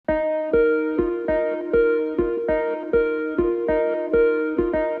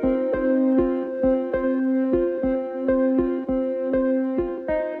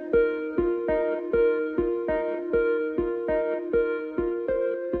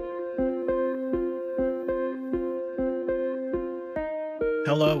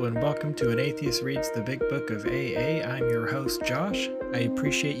Hello and welcome to An Atheist Reads the Big Book of AA. I'm your host, Josh. I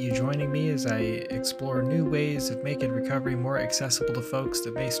appreciate you joining me as I explore new ways of making recovery more accessible to folks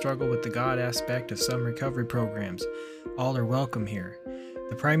that may struggle with the God aspect of some recovery programs. All are welcome here.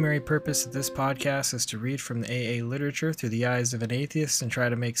 The primary purpose of this podcast is to read from the AA literature through the eyes of an atheist and try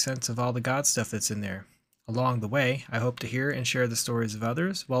to make sense of all the God stuff that's in there. Along the way, I hope to hear and share the stories of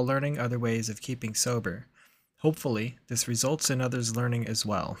others while learning other ways of keeping sober. Hopefully, this results in others learning as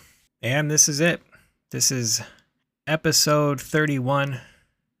well. And this is it. This is episode 31,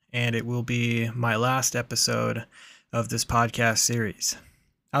 and it will be my last episode of this podcast series.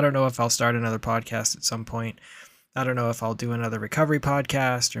 I don't know if I'll start another podcast at some point. I don't know if I'll do another recovery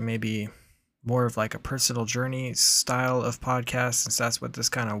podcast or maybe more of like a personal journey style of podcast, since that's what this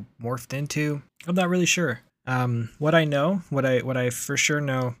kind of morphed into. I'm not really sure. What I for sure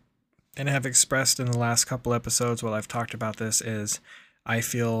know and have expressed in the last couple episodes while I've talked about this is I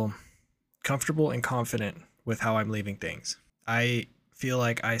feel comfortable and confident with how I'm leaving things. I feel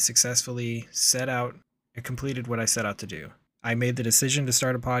like I successfully set out and completed what I set out to do. I made the decision to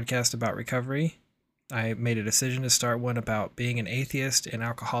start a podcast about recovery. I made a decision to start one about being an atheist in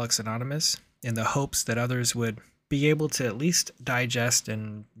Alcoholics Anonymous in the hopes that others would be able to at least digest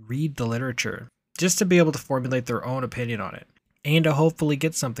and read the literature, just to be able to formulate their own opinion on it, and to hopefully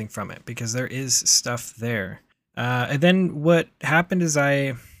get something from it, because there is stuff there. And then what happened is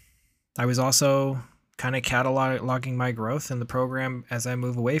I was also kind of cataloging my growth in the program as I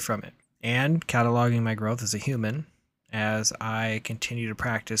move away from it, and cataloging my growth as a human as I continue to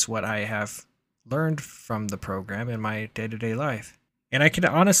practice what I have learned from the program in my day-to-day life. And I can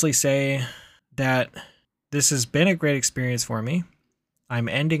honestly say that this has been a great experience for me. I'm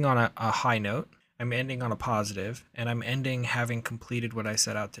ending on a high note. I'm ending on a positive, and I'm ending having completed what I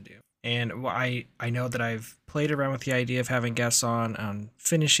set out to do. And I know that I've played around with the idea of having guests on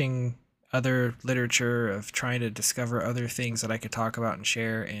finishing other literature, of trying to discover other things that I could talk about and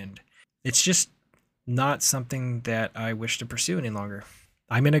share, and it's just not something that I wish to pursue any longer.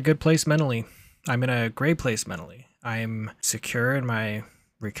 I'm in a good place mentally. I'm in a great place mentally. I'm secure in my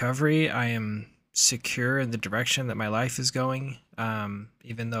recovery. I am secure in the direction that my life is going.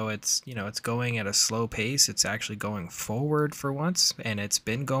 Even though it's going at a slow pace, it's actually going forward for once, and it's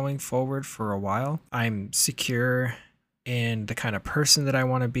been going forward for a while. I'm secure in the kind of person that I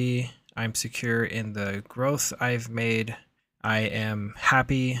want to be. I'm secure in the growth I've made. I am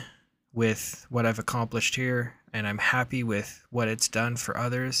happy with what I've accomplished here, and I'm happy with what it's done for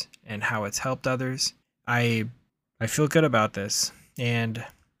others and how it's helped others. I feel good about this, and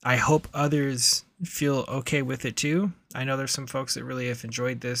I hope others feel okay with it too. I know there's some folks that really have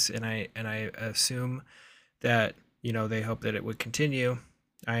enjoyed this, and I assume that, they hope that it would continue.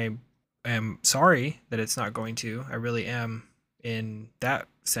 I am sorry that it's not going to. I really am, in that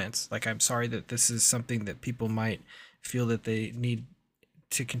sense. Like, I'm sorry that this is something that people might feel that they need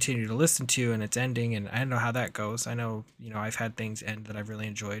to continue to listen to, and it's ending, and I don't know how that goes. I know, I've had things end that I've really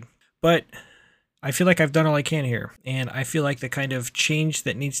enjoyed, but I feel like I've done all I can here, and I feel like the kind of change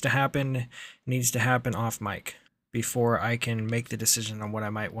that needs to happen off mic before I can make the decision on what I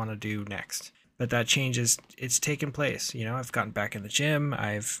might want to do next. But that change it's taken place. I've gotten back in the gym.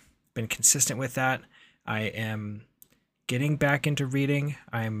 I've been consistent with that. I am getting back into reading.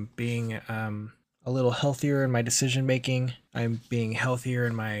 I'm being a little healthier in my decision making. I'm being healthier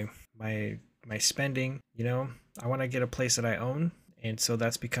in my spending. I want to get a place that I own, and so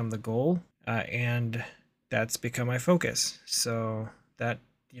that's become the goal. And that's become my focus. So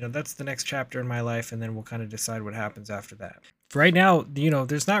that's the next chapter in my life, and then we'll kind of decide what happens after that. For right now,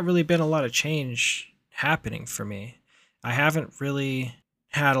 there's not really been a lot of change happening for me. I haven't really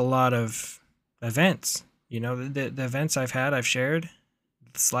had a lot of events. The events I've shared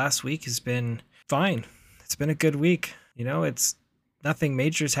this last week has been fine. It's been a good week. It's nothing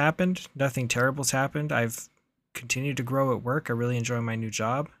major's happened. Nothing terrible's happened. I've continued to grow at work. I really enjoy my new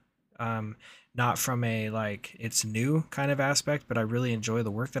job. Not from a it's new kind of aspect, but I really enjoy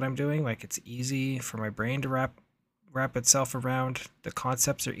the work that I'm doing. Like, it's easy for my brain to wrap itself around. The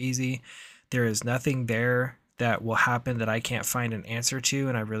concepts are easy. There is nothing there that will happen that I can't find an answer to,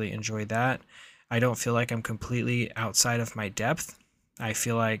 and I really enjoy that. I don't feel like I'm completely outside of my depth. I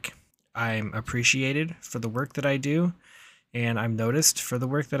feel like I'm appreciated for the work that I do, and I'm noticed for the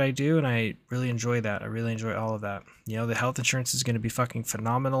work that I do, and I really enjoy that. I really enjoy all of that. The health insurance is going to be fucking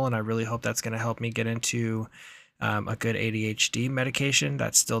phenomenal, and I really hope that's going to help me get into a good ADHD medication.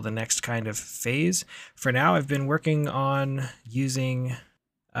 That's still the next kind of phase. For now, I've been working on using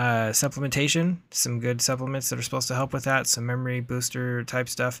supplementation, some good supplements that are supposed to help with that, some memory booster type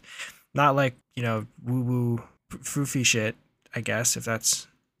stuff. Not like, woo-woo foofy shit. I guess, if that's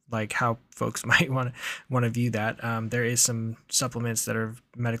like how folks might want to view that. There is some supplements that are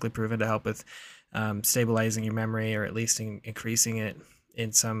medically proven to help with stabilizing your memory, or at least increasing it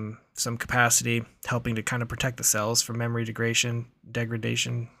in some capacity, helping to kind of protect the cells from memory degradation.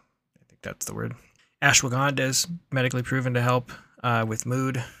 I think that's the word. Ashwagandha is medically proven to help with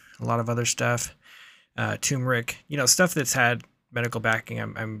mood. A lot of other stuff. Turmeric, stuff that's had medical backing.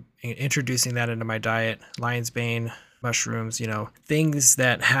 I'm introducing that into my diet. Lion's Bane, mushrooms, things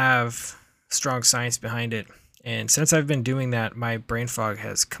that have strong science behind it. And since I've been doing that, my brain fog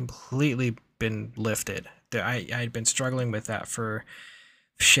has completely been lifted. I'd been struggling with that for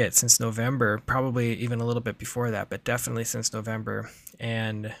since November, probably even a little bit before that, but definitely since November.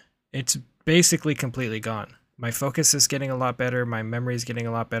 And it's basically completely gone. My focus is getting a lot better. My memory is getting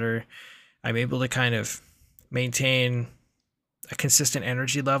a lot better. I'm able to kind of maintain a consistent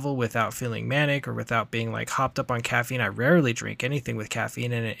energy level without feeling manic or without being like hopped up on caffeine. I rarely drink anything with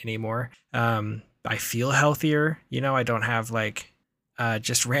caffeine in it anymore. I feel healthier. I don't have like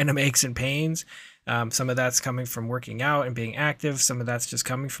just random aches and pains. Some of that's coming from working out and being active. Some of that's just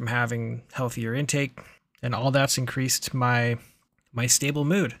coming from having healthier intake, and all that's increased my stable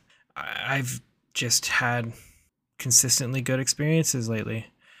mood. I've just had consistently good experiences lately.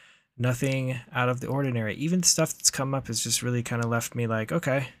 Nothing out of the ordinary. Even stuff that's come up has just really kind of left me like,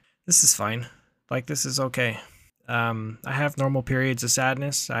 okay, this is fine. Like, this is okay. I have normal periods of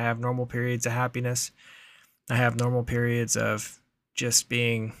sadness. I have normal periods of happiness. I have normal periods of just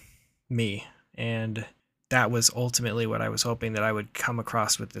being me. And that was ultimately what I was hoping that I would come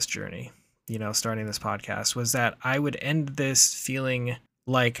across with this journey, starting this podcast, was that I would end this feeling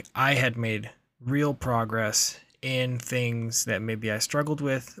like I had made real progress in things that maybe I struggled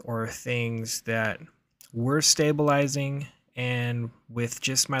with, or things that were stabilizing, and with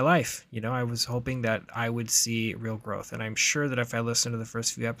just my life. I was hoping that I would see real growth. And I'm sure that if I listen to the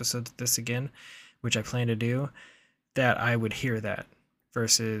first few episodes of this again, which I plan to do, that I would hear that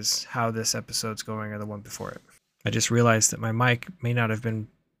versus how this episode's going or the one before it. I just realized that my mic may not have been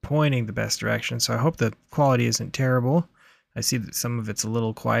pointing the best direction, so I hope the quality isn't terrible. I see that some of it's a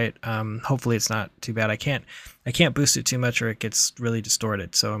little quiet. Hopefully it's not too bad. I can't boost it too much or it gets really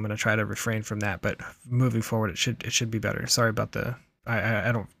distorted, so I'm going to try to refrain from that, but moving forward it should be better. Sorry about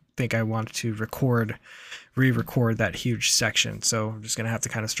I don't think I want to re-record that huge section, so I'm just going to have to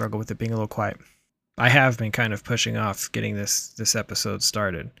kind of struggle with it being a little quiet. I have been kind of pushing off getting this episode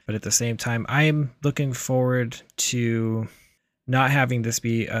started, but at the same time, I'm looking forward to not having this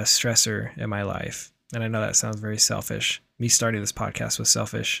be a stressor in my life. And I know that sounds very selfish. Me starting this podcast was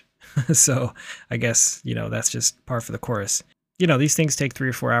selfish. So I guess, that's just par for the course. These things take 3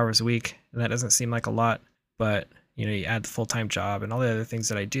 or 4 hours a week, and that doesn't seem like a lot, but you add the full-time job and all the other things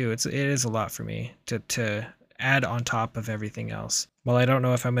that I do. It is a lot for me to add on top of everything else. While I don't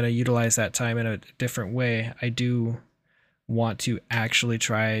know if I'm going to utilize that time in a different way, I do want to actually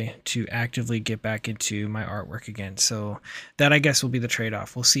try to actively get back into my artwork again. So that, I guess, will be the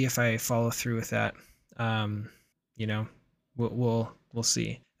trade-off. We'll see if I follow through with that. We'll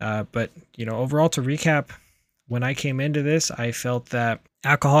see. But overall, to recap, when I came into this, I felt that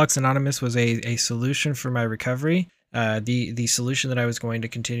Alcoholics Anonymous was a solution for my recovery. The solution that I was going to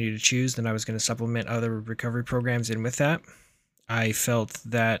continue to choose, then I was going to supplement other recovery programs in with that. I felt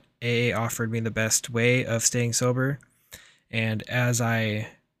that AA offered me the best way of staying sober. And as I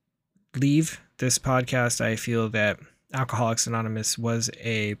leave this podcast, I feel that Alcoholics Anonymous was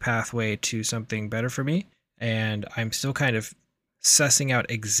a pathway to something better for me. And I'm still kind of sussing out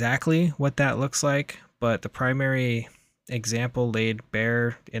exactly what that looks like. But the primary example laid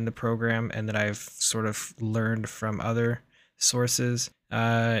bare in the program, and that I've sort of learned from other sources,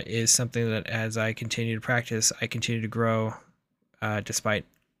 is something that as I continue to practice, I continue to grow, despite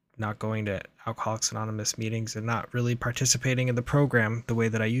not going to Alcoholics Anonymous meetings and not really participating in the program the way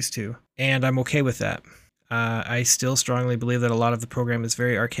that I used to. And I'm okay with that. I still strongly believe that a lot of the program is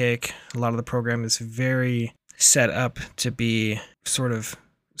very archaic. A lot of the program is very set up to be sort of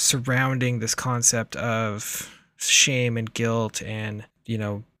surrounding this concept of shame and guilt and,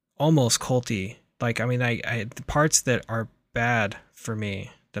 almost culty. Like, I mean, the parts that are bad for me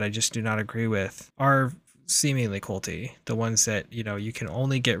that I just do not agree with are seemingly culty. The ones that, you can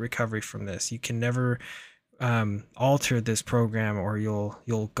only get recovery from this. You can never alter this program, or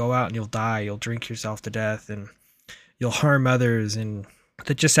you'll go out and you'll die. You'll drink yourself to death and you'll harm others. And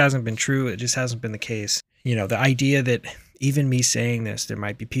that just hasn't been true. It just hasn't been the case. The idea that even me saying this, there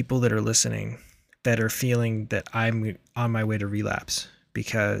might be people that are listening that are feeling that I'm on my way to relapse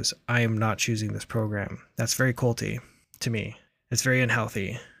because I am not choosing this program. That's very culty to me. It's very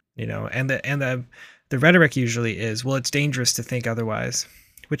unhealthy, and the The rhetoric usually is, well, it's dangerous to think otherwise,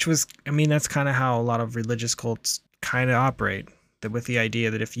 which was, I mean, that's kind of how a lot of religious cults kind of operate. That with the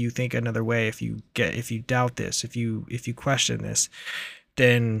idea that if you think another way, if you doubt this, if you question this,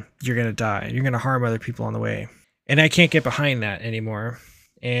 then you're going to die. You're going to harm other people on the way. And I can't get behind that anymore.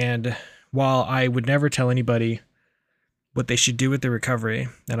 And while I would never tell anybody what they should do with the recovery,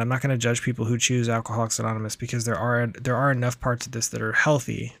 and I'm not going to judge people who choose Alcoholics Anonymous, because there are enough parts of this that are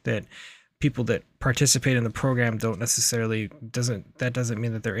healthy that people that participate in the program don't necessarily, that doesn't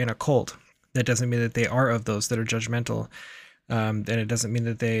mean that they're in a cult. That doesn't mean that they are of those that are judgmental. And it doesn't mean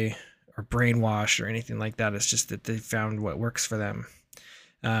that they are brainwashed or anything like that. It's just that they found what works for them.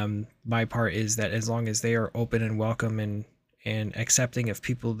 My part is that as long as they are open and welcome and accepting of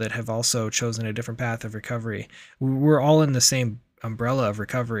people that have also chosen a different path of recovery, we're all in the same umbrella of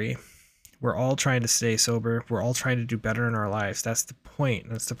recovery. We're all trying to stay sober. We're all trying to do better in our lives. That's the point.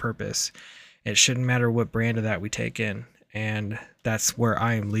 That's the purpose. It shouldn't matter what brand of that we take in. And that's where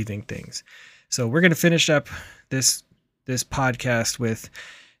I am leaving things. So we're going to finish up this podcast with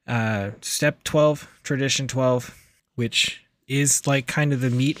step 12, tradition 12, which is like kind of the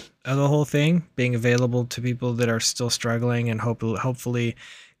meat of the whole thing, being available to people that are still struggling and hopefully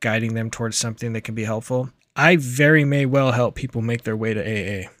guiding them towards something that can be helpful. I very may well help people make their way to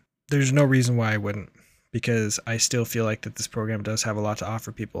AA. There's no reason why I wouldn't, because I still feel like that this program does have a lot to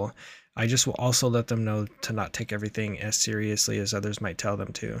offer people. I just will also let them know to not take everything as seriously as others might tell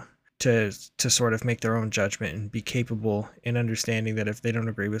them to sort of make their own judgment and be capable in understanding that if they don't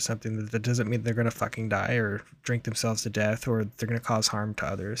agree with something, that doesn't mean they're going to fucking die or drink themselves to death or they're going to cause harm to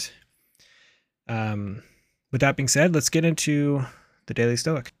others. With that being said, let's get into the Daily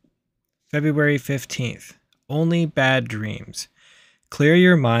Stoic. February 15th. Only bad dreams. Clear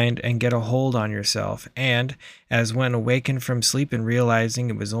your mind and get a hold on yourself, and, as when awakened from sleep and realizing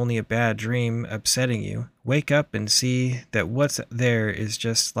it was only a bad dream upsetting you, wake up and see that what's there is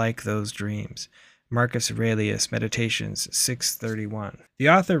just like those dreams. Marcus Aurelius, Meditations 6:31. The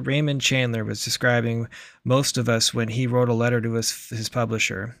author Raymond Chandler was describing most of us when he wrote a letter to his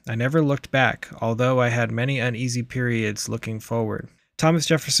publisher. I never looked back, although I had many uneasy periods looking forward. Thomas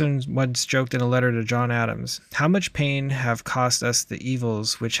Jefferson once joked in a letter to John Adams, "How much pain have cost us the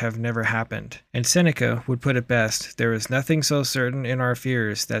evils which have never happened?" And Seneca would put it best, "There is nothing so certain in our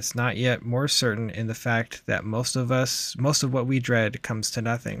fears that's not yet more certain in the fact that most of what we dread comes to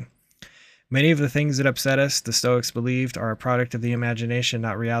nothing." Many of the things that upset us, the Stoics believed, are a product of the imagination,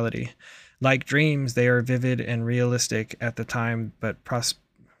 not reality. Like dreams, they are vivid and realistic at the time, but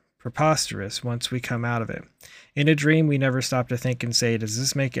preposterous once we come out of it. In a dream, we never stop to think and say, does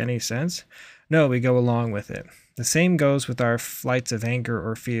this make any sense? No, we go along with it. The same goes with our flights of anger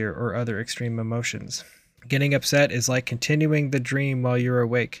or fear or other extreme emotions. Getting upset is like continuing the dream while you're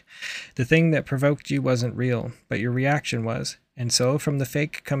awake. The thing that provoked you wasn't real, but your reaction was. And so from the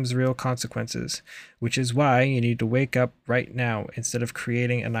fake comes real consequences, which is why you need to wake up right now instead of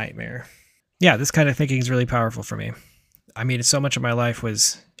creating a nightmare. Yeah, this kind of thinking is really powerful for me. I mean, so much of my life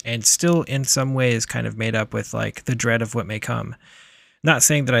was, and still in some ways, kind of made up with like the dread of what may come. Not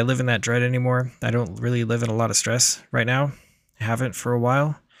saying that I live in that dread anymore. I don't really live in a lot of stress right now. I haven't for a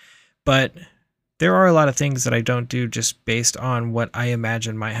while. But there are a lot of things that I don't do just based on what I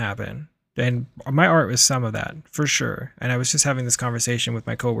imagine might happen. And my art was some of that, for sure. And I was just having this conversation with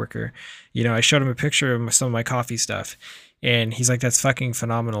my coworker. You know, I showed him a picture of some of my coffee stuff. And he's like, that's fucking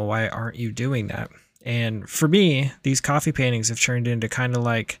phenomenal. Why aren't you doing that? And for me, these coffee paintings have turned into kind of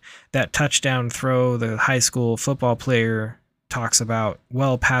like that touchdown throw the high school football player talks about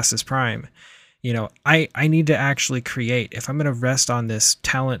well past his prime. You know, I need to actually create. If I'm going to rest on this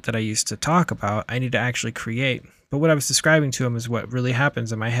talent that I used to talk about, I need to actually create. But what I was describing to him is what really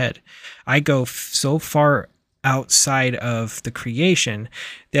happens in my head. I go so far outside of the creation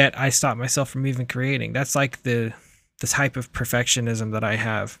that I stop myself from even creating. That's like the type of perfectionism that I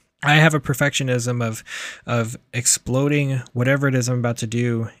have. I have a perfectionism of exploding whatever it is I'm about to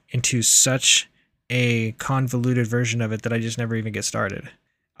do into such a convoluted version of it that I just never even get started.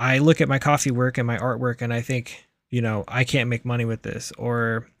 I look at my coffee work and my artwork and I think, you know, I can't make money with this,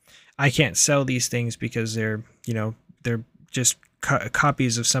 or I can't sell these things because they're just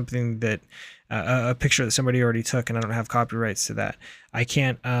copies of something that a picture that somebody already took and I don't have copyrights to that. I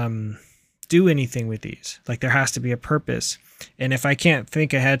can't do anything with these. Like, there has to be a purpose. And if I can't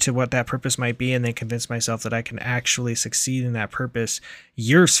think ahead to what that purpose might be and then convince myself that I can actually succeed in that purpose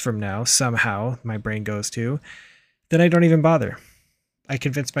years from now, somehow my brain goes to, then I don't even bother. I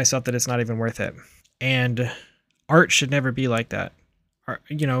convince myself that it's not even worth it. And art should never be like that.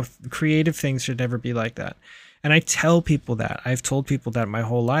 You know, creative things should never be like that. And I tell people that. I've told people that my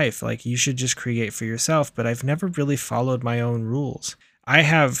whole life, like, you should just create for yourself, but I've never really followed my own rules. I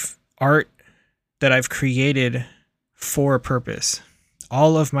have art that I've created for a purpose.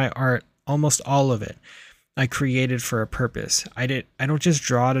 All of my art, almost all of it, I created for a purpose. I don't just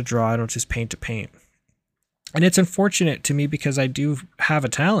draw to draw, I don't just paint to paint. And it's unfortunate to me because I do have a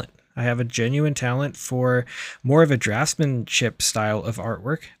talent. I have a genuine talent for more of a draftsmanship style of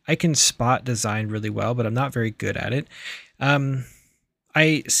artwork. I can spot design really well, but I'm not very good at it.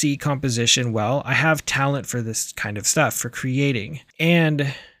 I see composition well. I have talent for this kind of stuff, for creating,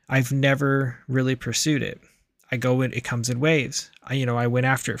 and I've never really pursued it. It comes in waves. I went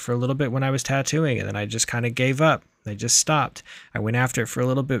after it for a little bit when I was tattooing, and then I just kind of gave up. I just stopped. I went after it for a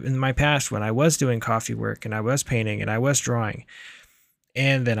little bit in my past when I was doing coffee work and I was painting and I was drawing.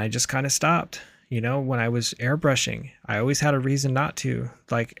 And then I just kind of stopped. When I was airbrushing, I always had a reason not to.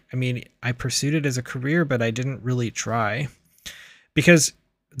 I pursued it as a career, but I didn't really try, because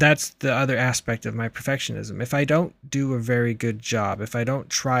that's the other aspect of my perfectionism. If I don't do a very good job, if I don't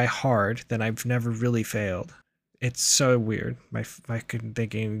try hard, then I've never really failed. It's so weird. My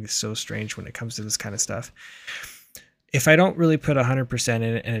thinking is so strange when it comes to this kind of stuff. If I don't really put 100% in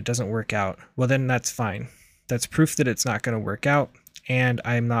it and it doesn't work out, well, then that's fine. That's proof that it's not going to work out, and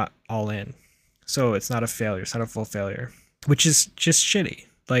I'm not all in. So it's not a failure. It's not a full failure, which is just shitty.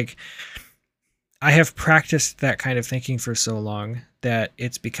 Like, I have practiced that kind of thinking for so long that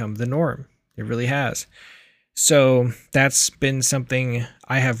it's become the norm. It really has. So that's been something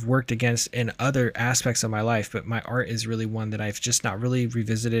I have worked against in other aspects of my life, but my art is really one that I've just not really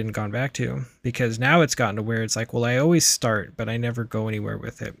revisited and gone back to, because now it's gotten to where it's like, well, I always start, but I never go anywhere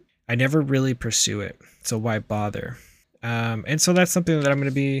with it. I never really pursue it. So why bother? And so that's something that I'm going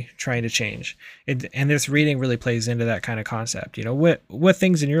to be trying to change. And this reading really plays into that kind of concept. What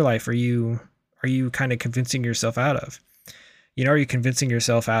things in your life are you kind of convincing yourself out of? Are you convincing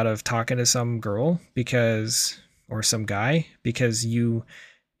yourself out of talking to some girl or some guy because you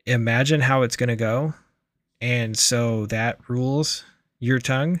imagine how it's going to go? And so that rules your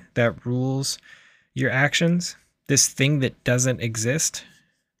tongue, that rules your actions, this thing that doesn't exist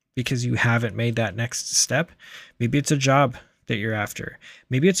because you haven't made that next step. Maybe it's a job that you're after.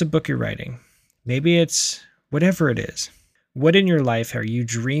 Maybe it's a book you're writing. Maybe it's whatever it is. What in your life are you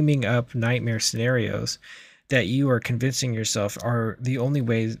dreaming up nightmare scenarios that you are convincing yourself are the only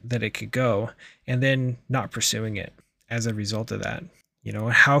way that it could go, and then not pursuing it as a result of that?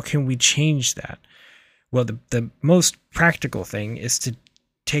 How can we change that? Well, the most practical thing is to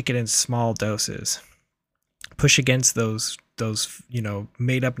take it in small doses, push against those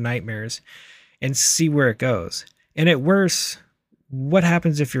made up nightmares, and see where it goes. And at worst, what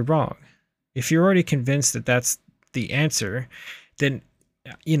happens if you're wrong? If you're already convinced that that's the answer, then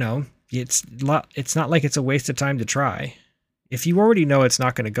it's not like it's a waste of time to try. If you already know it's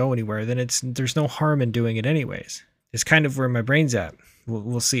not going to go anywhere, then there's no harm in doing it anyways. It's kind of where my brain's at.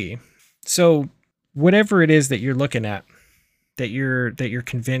 We'll see. So whatever it is that you're looking at, that you're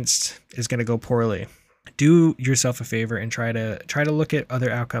convinced is going to go poorly, do yourself a favor and try to look at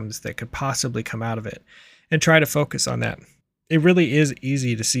other outcomes that could possibly come out of it, and try to focus on that. It really is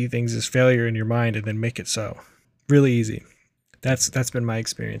easy to see things as failure in your mind and then make it so. Really easy. That's been my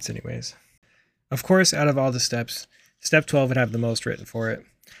experience anyways. Of course, out of all the steps, step 12 would have the most written for it,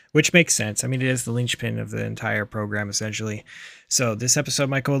 which makes sense. It is the linchpin of the entire program, essentially. So this episode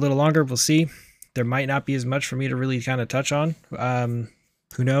might go a little longer. We'll see. There might not be as much for me to really kind of touch on.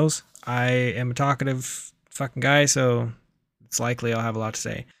 Who knows? I am a talkative fucking guy, so it's likely I'll have a lot to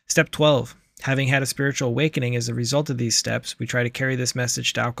say. Step 12. Having had a spiritual awakening as a result of these steps, we try to carry this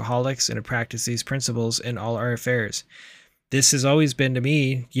message to alcoholics and to practice these principles in all our affairs. This has always been to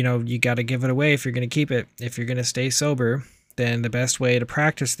me, you got to give it away if you're going to keep it. If you're going to stay sober, then the best way to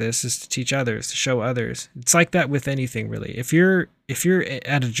practice this is to teach others, to show others. It's like that with anything, really. If you're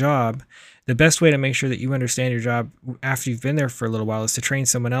at a job, the best way to make sure that you understand your job after you've been there for a little while is to train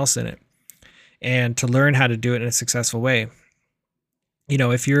someone else in it and to learn how to do it in a successful way.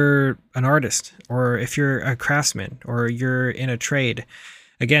 If you're an artist, or if you're a craftsman, or you're in a trade,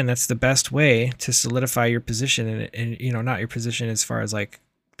 again, that's the best way to solidify your position in it. And, not your position as far as like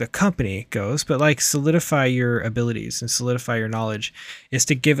the company goes, but like solidify your abilities and solidify your knowledge is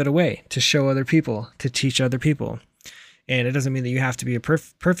to give it away, to show other people, to teach other people. And it doesn't mean that you have to be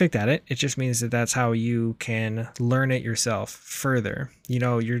perfect at it. It just means that that's how you can learn it yourself further.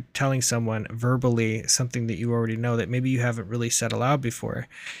 You're telling someone verbally something that you already know that maybe you haven't really said aloud before,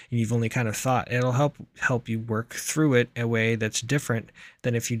 and you've only kind of thought. It'll help you work through it a way that's different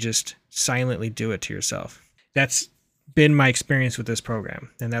than if you just silently do it to yourself. That's been my experience with this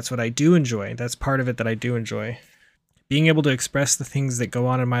program. And that's what I do enjoy. That's part of it that I do enjoy. Being able to express the things that go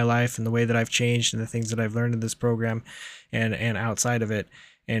on in my life and the way that I've changed and the things that I've learned in this program and outside of it,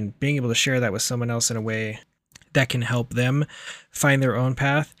 and being able to share that with someone else in a way that can help them find their own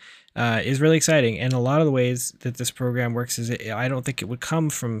path is really exciting. And a lot of the ways that this program works is I don't think it would come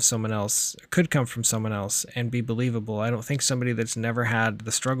from someone else, could come from someone else and be believable. I don't think somebody that's never had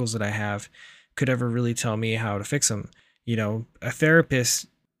the struggles that I have could ever really tell me how to fix them. You know, a therapist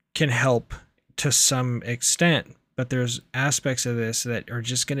can help to some extent, but there's aspects of this that are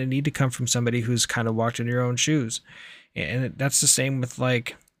just going to need to come from somebody who's kind of walked in your own shoes. And that's the same with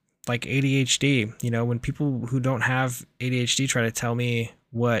like ADHD. You know, when people who don't have ADHD try to tell me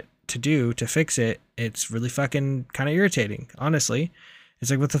what to do to fix it, it's really fucking kind of irritating, honestly.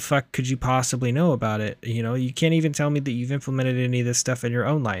 It's like, what the fuck could you possibly know about it? You know, you can't even tell me that you've implemented any of this stuff in your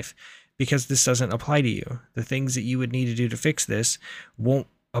own life, because this doesn't apply to you. The things that you would need to do to fix this won't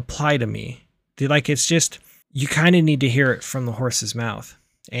apply to me. Like, it's just, you kind of need to hear it from the horse's mouth.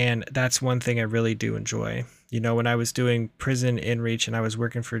 And that's one thing I really do enjoy. You know, when I was doing prison inReach and I was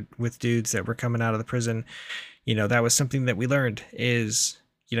working with dudes that were coming out of the prison, you know, that was something that we learned is,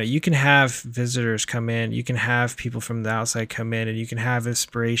 you know, you can have visitors come in, you can have people from the outside come in, and you can have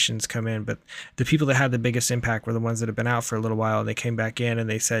inspirations come in, but the people that had the biggest impact were the ones that have been out for a little while, and they came back in and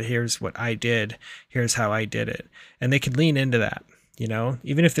they said, here's what I did, here's how I did it. And they could lean into that, you know,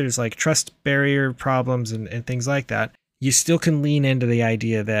 even if there's like trust barrier problems and things like that, you still can lean into the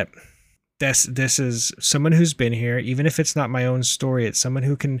idea that this is someone who's been here. Even if it's not my own story, it's someone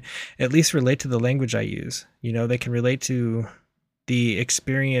who can at least relate to the language I use. You know, they can relate to the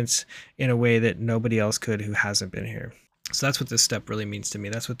experience in a way that nobody else could who hasn't been here. So that's what this step really means to me.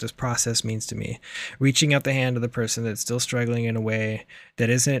 That's what this process means to me. Reaching out the hand of the person that's still struggling in a way that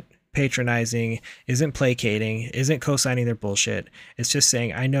isn't patronizing, isn't placating, isn't co-signing their bullshit. It's just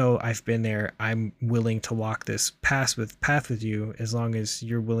saying, I know I've been there. I'm willing to walk this path with you as long as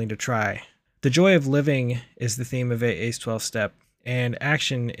you're willing to try. The joy of living is the theme of AA's 12th step, and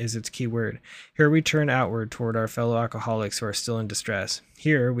action is its key word. Here we turn outward toward our fellow alcoholics who are still in distress.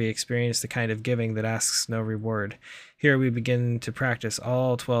 Here we experience the kind of giving that asks no reward. Here we begin to practice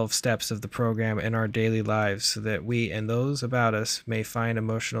all 12 steps of the program in our daily lives so that we and those about us may find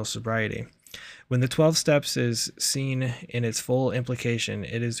emotional sobriety. When the 12 steps is seen in its full implication,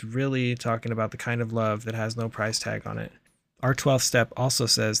 it is really talking about the kind of love that has no price tag on it. Our 12th step also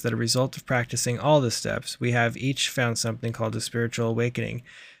says that a result of practicing all the steps, we have each found something called a spiritual awakening.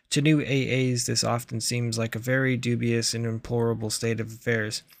 To new AAs, this often seems like a very dubious and implorable state of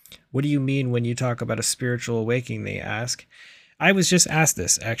affairs. What do you mean when you talk about a spiritual awakening, they ask. I was just asked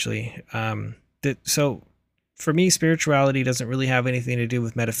this, actually. So for me, spirituality doesn't really have anything to do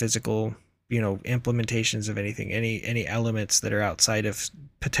with metaphysical, you know, implementations of anything, any elements that are outside of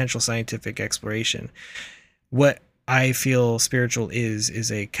potential scientific exploration. What I feel spiritual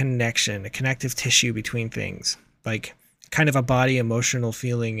is a connection, a connective tissue between things, like kind of a body emotional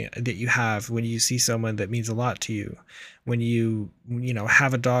feeling that you have when you see someone that means a lot to you, when you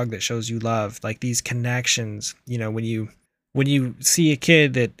have a dog that shows you love, like these connections, you know, when you see a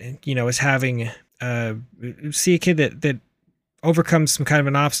kid that, you know, is having, see a kid that overcomes some kind of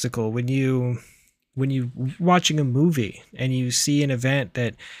an obstacle, when you watching a movie and you see an event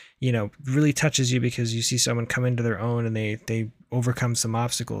that, you know, really touches you because you see someone come into their own and they overcome some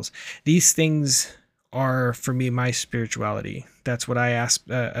obstacles. These things are, for me, my spirituality. That's what I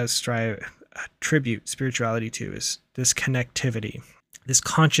attribute spirituality to, is this connectivity, this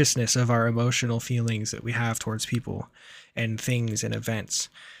consciousness of our emotional feelings that we have towards people and things and events.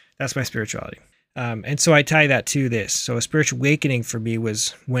 That's my spirituality. And so I tie that to this. So a spiritual awakening for me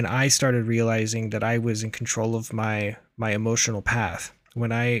was when I started realizing that I was in control of my emotional path.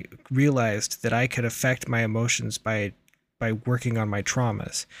 When I realized that I could affect my emotions by working on my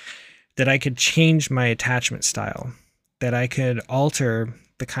traumas, that I could change my attachment style, that I could alter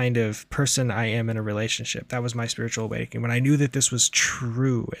the kind of person I am in a relationship. That was my spiritual awakening. When I knew that this was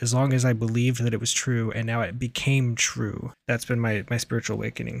true, as long as I believed that it was true, and now it became true. That's been my spiritual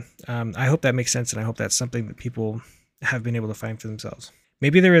awakening. I hope that makes sense, and I hope that's something that people have been able to find for themselves.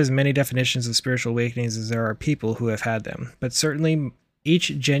 Maybe there are as many definitions of spiritual awakenings as there are people who have had them, but certainly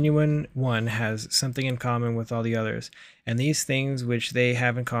each genuine one has something in common with all the others, and these things which they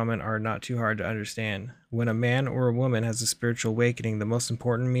have in common are not too hard to understand. When a man or a woman has a spiritual awakening, the most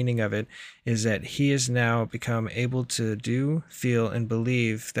important meaning of it is that he has now become able to do, feel, and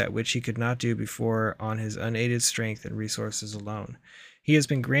believe that which he could not do before on his unaided strength and resources alone. He has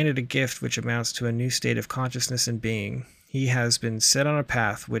been granted a gift which amounts to a new state of consciousness and being. He has been set on a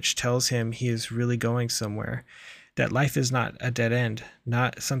path which tells him he is really going somewhere. that life is not a dead end,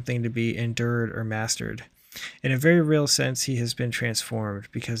 not something to be endured or mastered. In a very real sense, he has been transformed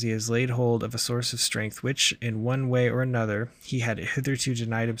because he has laid hold of a source of strength which, in one way or another, he had hitherto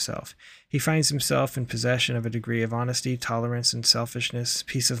denied himself. He finds himself in possession of a degree of honesty, tolerance, and selfishness,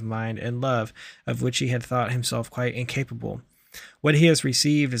 peace of mind, and love of which he had thought himself quite incapable. What he has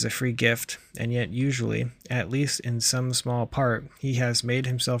received is a free gift, and yet usually, at least in some small part, he has made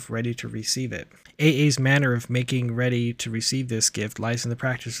himself ready to receive it. AA's manner of making ready to receive this gift lies in the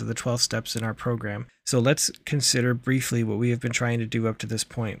practice of the 12 steps in our program. So let's consider briefly what we have been trying to do up to this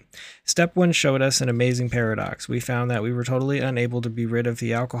point. Step 1 showed us an amazing paradox. We found that we were totally unable to be rid of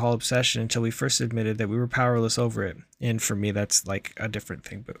the alcohol obsession until we first admitted that we were powerless over it. And for me, that's like a different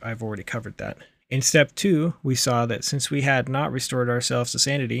thing, but I've already covered that. In step 2, we saw that since we had not restored ourselves to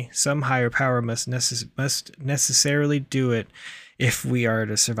sanity, some higher power must necessarily do it if we are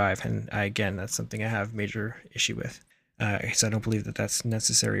to survive. And again, that's something I have major issue with, because I don't believe that that's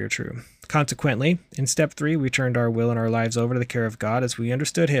necessary or true. Consequently, in step 3, we turned our will and our lives over to the care of God as we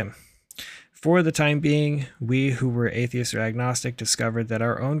understood him. For the time being, we who were atheists or agnostic discovered that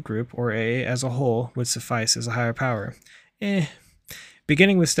our own group, or AA as a whole, would suffice as a higher power.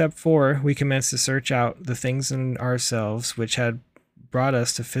 Beginning with step 4, we commenced to search out the things in ourselves which had brought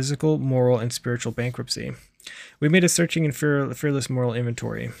us to physical, moral, and spiritual bankruptcy. We made a searching and fearless moral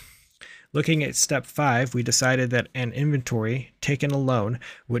inventory. Looking at step 5, we decided that an inventory, taken alone,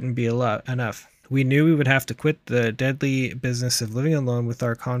 wouldn't be enough. We knew we would have to quit the deadly business of living alone with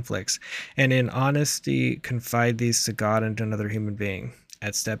our conflicts, and in honesty confide these to God and to another human being.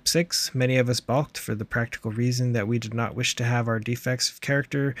 At step 6, many of us balked for the practical reason that we did not wish to have our defects of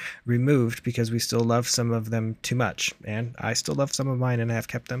character removed because we still love some of them too much, and I still love some of mine and have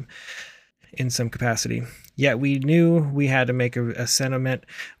kept them in some capacity. Yet we knew we had to make a sentiment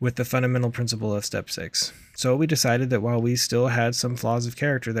with the fundamental principle of step 6. So we decided that while we still had some flaws of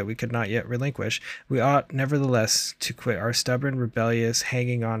character that we could not yet relinquish, we ought nevertheless to quit our stubborn, rebellious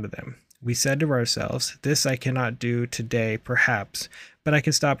hanging on to them. We said to ourselves, this I cannot do today, perhaps, but I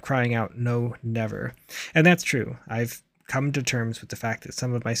can stop crying out, no, never. And that's true. I've come to terms with the fact that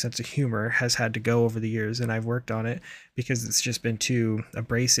some of my sense of humor has had to go over the years, and I've worked on it because it's just been too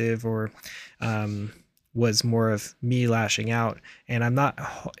abrasive or was more of me lashing out. And I'm not,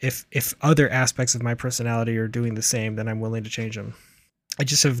 if other aspects of my personality are doing the same, then I'm willing to change them. I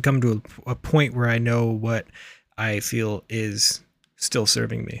just have come to a point where I know what I feel is still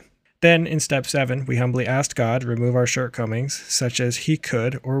serving me. Then in step 7, we humbly asked God to remove our shortcomings, such as he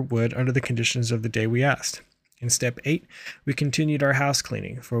could or would under the conditions of the day we asked. In step 8, we continued our house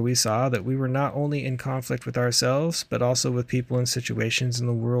cleaning, for we saw that we were not only in conflict with ourselves, but also with people and situations in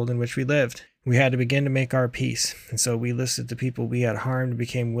the world in which we lived. We had to begin to make our peace, and so we listed the people we had harmed and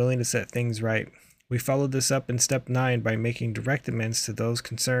became willing to set things right. We followed this up in step 9 by making direct amends to those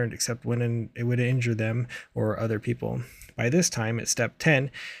concerned, except when it would injure them or other people. By this time, at step 10,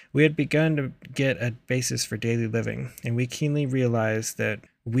 we had begun to get a basis for daily living, and we keenly realized that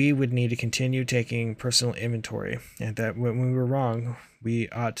we would need to continue taking personal inventory, and that when we were wrong, we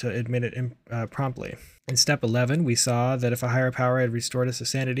ought to admit it promptly. In step 11, we saw that if a higher power had restored us to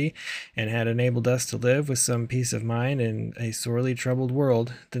sanity and had enabled us to live with some peace of mind in a sorely troubled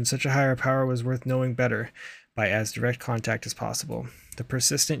world, then such a higher power was worth knowing better by as direct contact as possible. The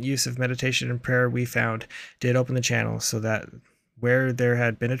persistent use of meditation and prayer we found did open the channel so that where there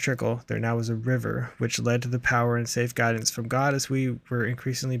had been a trickle, there now was a river, which led to the power and safe guidance from God as we were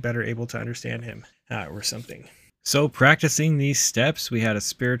increasingly better able to understand him, or something. So practicing these steps, we had a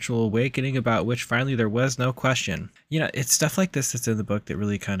spiritual awakening about which finally there was no question. You know, it's stuff like this that's in the book that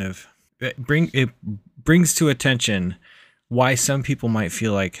really kind of brings to attention why some people might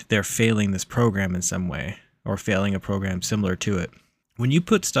feel like they're failing this program in some way or failing a program similar to it. When you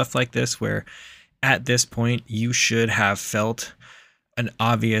put stuff like this where at this point you should have felt an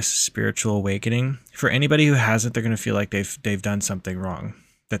obvious spiritual awakening, for anybody who hasn't, they're going to feel like they've done something wrong,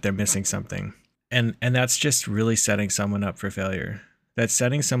 that they're missing something. And that's just really setting someone up for failure. That's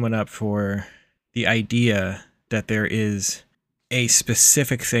setting someone up for the idea that there is a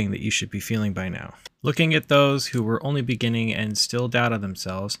specific thing that you should be feeling by now. Looking at those who were only beginning and still doubted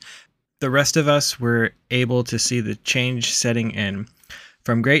themselves, the rest of us were able to see the change setting in.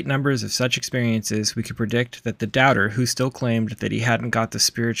 From great numbers of such experiences, we could predict that the doubter, who still claimed that he hadn't got the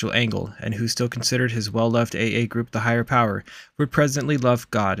spiritual angle, and who still considered his well-loved AA group the higher power, would presently love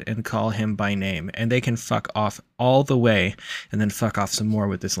God and call him by name, and they can fuck off all the way, and then fuck off some more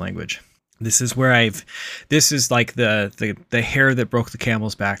with this language. This is where this is like the hair that broke the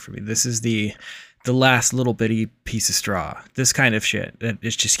camel's back for me. This is the last little bitty piece of straw. This kind of shit that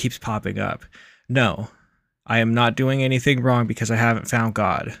it just keeps popping up. No. I am not doing anything wrong because I haven't found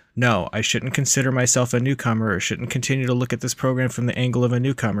God. No, I shouldn't consider myself a newcomer or shouldn't continue to look at this program from the angle of a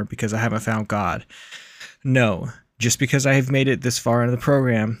newcomer because I haven't found God. No, just because I have made it this far into the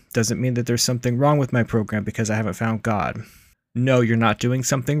program doesn't mean that there's something wrong with my program because I haven't found God. No, you're not doing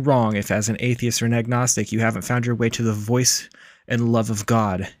something wrong if as an atheist or an agnostic you haven't found your way to the voice and love of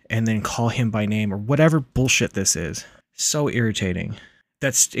God and then call him by name or whatever bullshit this is. So irritating.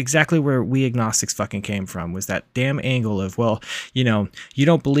 That's exactly where we agnostics fucking came from, was that damn angle of, well, you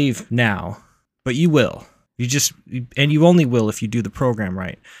don't believe now, but you will. And you only will if you do the program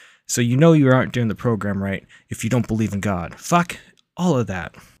right. So you aren't doing the program right if you don't believe in God. Fuck all of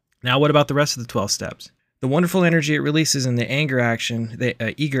that. Now what about the rest of the 12 steps? The wonderful energy it releases in the eager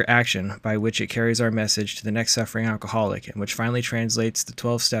action by which it carries our message to the next suffering alcoholic, and which finally translates the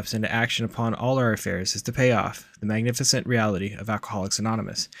 12 steps into action upon all our affairs, is to pay off the magnificent reality of Alcoholics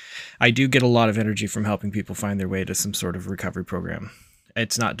Anonymous. I do get a lot of energy from helping people find their way to some sort of recovery program.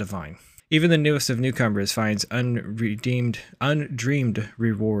 It's not divine. Even the newest of newcomers finds undreamed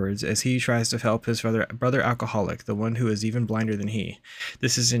rewards as he tries to help his brother alcoholic, the one who is even blinder than he.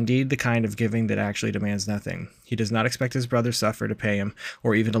 This is indeed the kind of giving that actually demands nothing. He does not expect his brother suffer to pay him,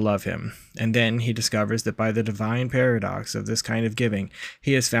 or even to love him. And then he discovers that by the divine paradox of this kind of giving,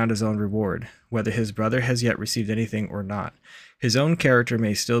 he has found his own reward, whether his brother has yet received anything or not. His own character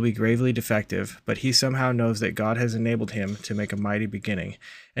may still be gravely defective, but he somehow knows that God has enabled him to make a mighty beginning,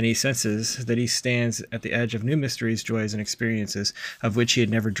 and he senses that he stands at the edge of new mysteries, joys, and experiences of which he had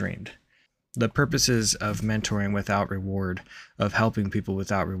never dreamed. The purposes of mentoring without reward, of helping people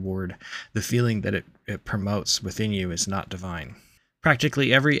without reward, the feeling that it promotes within you is not divine.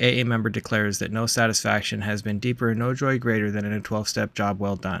 Practically every AA member declares that no satisfaction has been deeper and no joy greater than in a 12-step job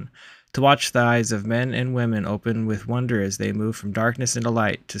well done. To watch the eyes of men and women open with wonder as they move from darkness into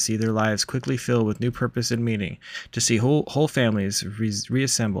light, to see their lives quickly fill with new purpose and meaning, to see whole families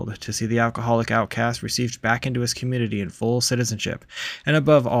reassembled, to see the alcoholic outcast received back into his community in full citizenship, and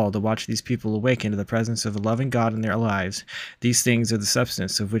above all, to watch these people awaken to the presence of a loving God in their lives. These things are the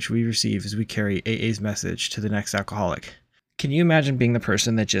substance of which we receive as we carry AA's message to the next alcoholic. Can you imagine being the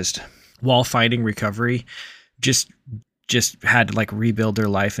person that just, while finding recovery, just had to rebuild their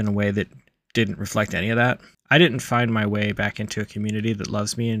life in a way that didn't reflect any of that? I didn't find my way back into a community that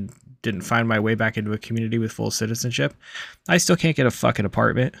loves me and didn't find my way back into a community with full citizenship. I still can't get a fucking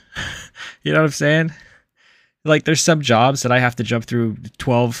apartment. You know what I'm saying? There's some jobs that I have to jump through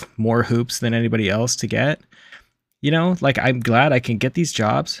 12 more hoops than anybody else to get. I'm glad I can get these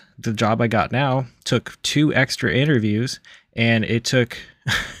jobs. The job I got now took 2 extra interviews, and it took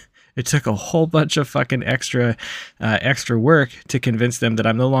a whole bunch of fucking extra work to convince them that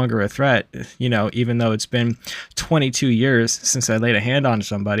I'm no longer a threat, even though it's been 22 years since I laid a hand on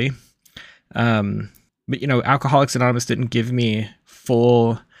somebody. But Alcoholics Anonymous didn't give me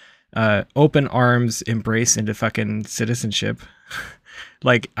full open arms embrace into fucking citizenship.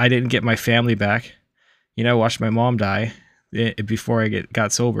 I didn't get my family back. Watched my mom die before I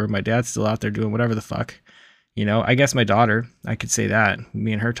got sober. My dad's still out there doing whatever the fuck. I guess my daughter, I could say that.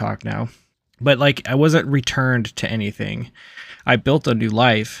 Me and her talk now. But I wasn't returned to anything. I built a new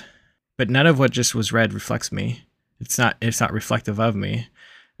life, but none of what just was read reflects me. It's not reflective of me.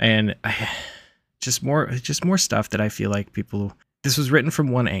 And just more stuff that I feel like this was written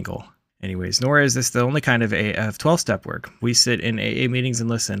from one angle. Anyways, nor is this the only kind of 12-step work. We sit in AA meetings and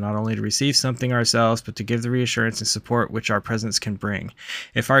listen, not only to receive something ourselves, but to give the reassurance and support which our presence can bring.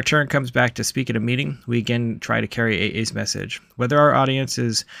 If our turn comes back to speak at a meeting, we again try to carry AA's message. Whether our audience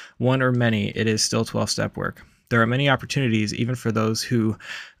is one or many, it is still 12-step work. There are many opportunities, even for those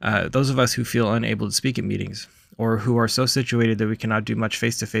of us who feel unable to speak at meetings, or who are so situated that we cannot do much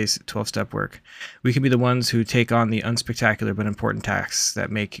face-to-face 12-step work. We can be the ones who take on the unspectacular but important tasks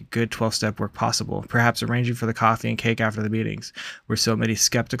that make good 12-step work possible, perhaps arranging for the coffee and cake after the meetings, where so many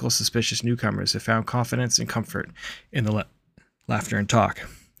skeptical, suspicious newcomers have found confidence and comfort in the laughter and talk.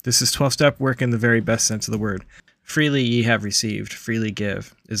 This is 12-step work in the very best sense of the word. Freely ye have received, freely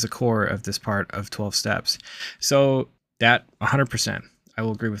give, is the core of this part of 12 steps. So that 100%, I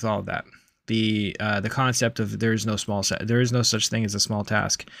will agree with all of that. The concept of there is no such thing as a small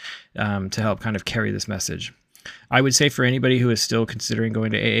task to help kind of carry this message. I would say for anybody who is still considering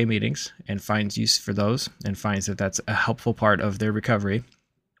going to AA meetings and finds use for those and finds that that's a helpful part of their recovery,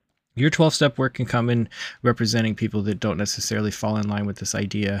 your 12-step work can come in representing people that don't necessarily fall in line with this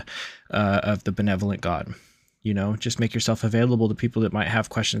idea of the benevolent God. Just make yourself available to people that might have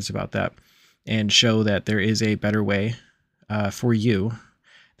questions about that and show that there is a better way for you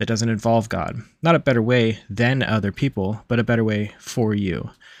that doesn't involve God. Not a better way than other people, but a better way for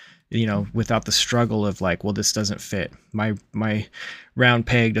you. without the struggle of like, well, this doesn't fit. My round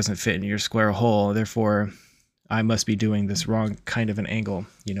peg doesn't fit in your square hole. Therefore, I must be doing this wrong kind of an angle,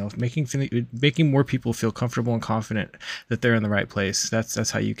 making more people feel comfortable and confident that they're in the right place.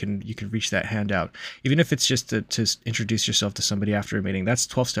 That's how you can reach that hand out, even if it's just to introduce yourself to somebody after a meeting. That's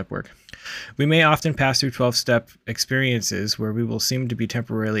 12-step work. We may often pass through 12-step experiences where we will seem to be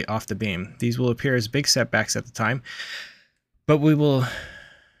temporarily off the beam. These will appear as big setbacks at the time, but will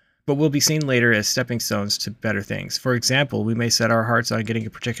be seen later as stepping stones to better things. For example, we may set our hearts on getting a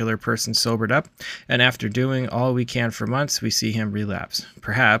particular person sobered up, and after doing all we can for months, we see him relapse.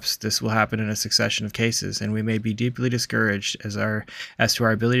 Perhaps this will happen in a succession of cases, and we may be deeply discouraged as to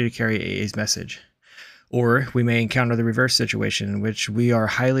our ability to carry AA's message. Or we may encounter the reverse situation in which we are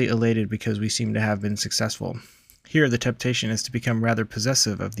highly elated because we seem to have been successful. Here, the temptation is to become rather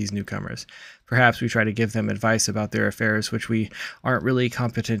possessive of these newcomers. Perhaps we try to give them advice about their affairs which we aren't really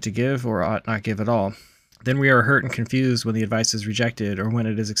competent to give or ought not give at all. Then we are hurt and confused when the advice is rejected or when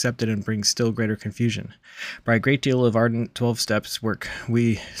it is accepted and brings still greater confusion. By a great deal of ardent 12 steps work,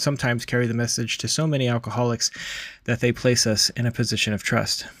 we sometimes carry the message to so many alcoholics that they place us in a position of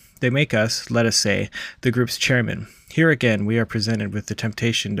trust. They make us, let us say, the group's chairman. Here again, we are presented with the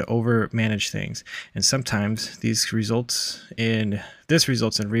temptation to overmanage things, and sometimes this results in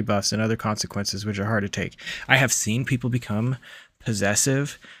rebuffs and other consequences which are hard to take. I have seen people become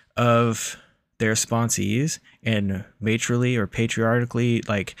possessive of their sponsees and matronly or patriarchally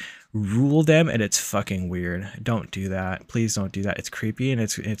like rule them, and it's fucking weird. Don't do that. Please don't do that. It's creepy and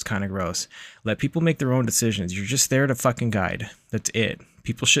it's kind of gross. Let people make their own decisions. You're just there to fucking guide. That's it.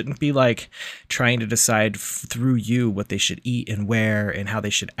 People shouldn't be like trying to decide through you what they should eat and wear and how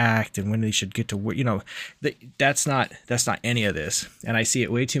they should act and when they should get to work. That's not any of this. And I see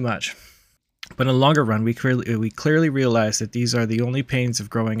it way too much. But in the longer run, we clearly realize that these are the only pains of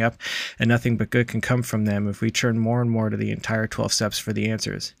growing up, and nothing but good can come from them if we turn more and more to the entire 12 steps for the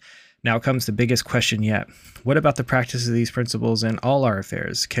answers. Now comes the biggest question yet. What about the practice of these principles in all our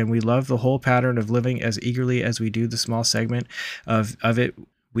affairs? Can we love the whole pattern of living as eagerly as we do the small segment of it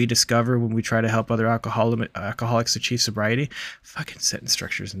we discover when we try to help other alcoholics achieve sobriety? Fucking sentence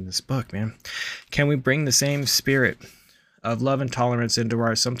structures in this book, man. Can we bring the same spirit of love and tolerance into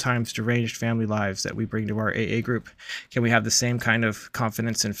our sometimes deranged family lives that we bring to our AA group? Can we have the same kind of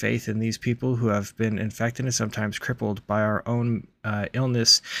confidence and faith in these people who have been infected and sometimes crippled by our own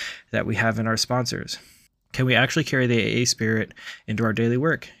illness that we have in our sponsors? Can we actually carry the AA spirit into our daily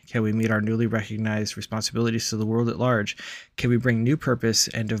work? Can we meet our newly recognized responsibilities to the world at large? Can we bring new purpose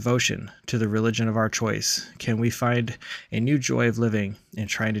and devotion to the religion of our choice? Can we find a new joy of living and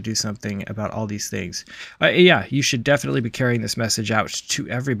trying to do something about all these things? Yeah, you should definitely be carrying this message out to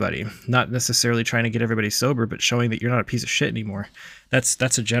everybody, not necessarily trying to get everybody sober, but showing that you're not a piece of shit anymore. That's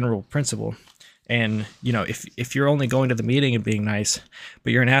a general principle. And, if you're only going to the meeting and being nice,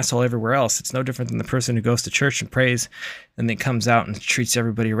 but you're an asshole everywhere else, it's no different than the person who goes to church and prays and then comes out and treats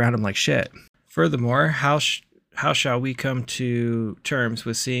everybody around him like shit. Furthermore, how shall we come to terms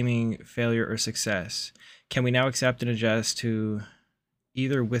with seeming failure or success? Can we now accept and adjust to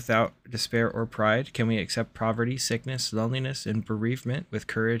either without despair or pride? Can we accept poverty, sickness, loneliness, and bereavement with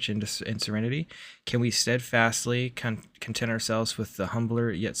courage and serenity? Can we steadfastly content ourselves with the humbler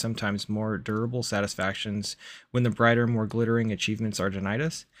yet sometimes more durable satisfactions when the brighter, more glittering achievements are denied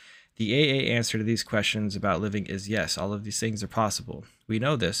us? The AA answer to these questions about living is yes, all of these things are possible. We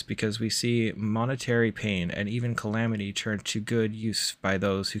know this because we see monetary pain and even calamity turn to good use by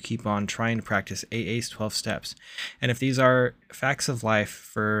those who keep on trying to practice AA's 12 steps. And if these are facts of life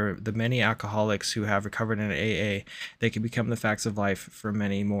for the many alcoholics who have recovered in AA, they can become the facts of life for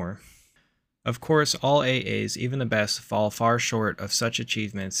many more. Of course, all AAs, even the best, fall far short of such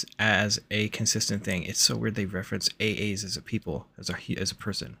achievements as a consistent thing. It's so weird they reference AAs as a people, as a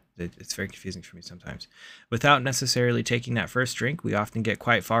person. It's very confusing for me sometimes. Without necessarily taking that first drink, we often get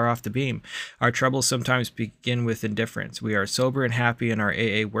quite far off the beam. Our troubles sometimes begin with indifference. We are sober and happy in our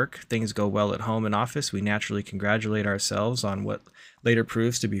AA work. Things go well at home and office. We naturally congratulate ourselves on what later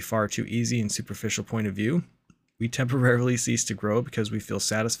proves to be far too easy and superficial point of view. We temporarily cease to grow because we feel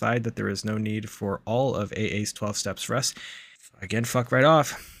satisfied that there is no need for all of AA's 12 steps for us. Again, fuck right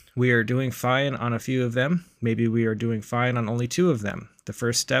off. We are doing fine on a few of them. Maybe we are doing fine on only 2 of them. The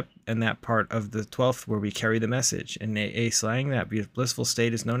first step and that part of the 12th where we carry the message. In AA slang, that blissful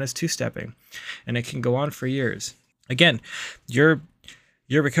state is known as 2-stepping, and it can go on for years. Again, your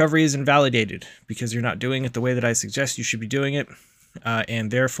recovery is invalidated because you're not doing it the way that I suggest you should be doing it.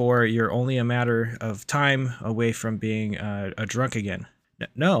 And therefore, you're only a matter of time away from being a drunk again.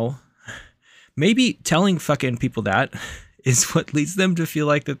 No, maybe telling fucking people that is what leads them to feel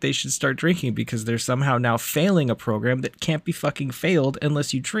like that they should start drinking because they're somehow now failing a program that can't be fucking failed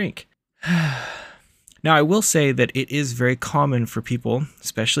unless you drink. Now, I will say that it is very common for people,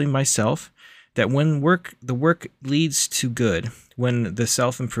 especially myself, that when the work leads to good, when the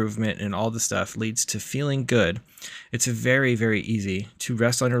self-improvement and all the stuff leads to feeling good, it's very, very easy to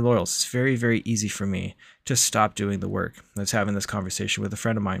rest on your laurels. It's very, very easy for me to stop doing the work. I was having this conversation with a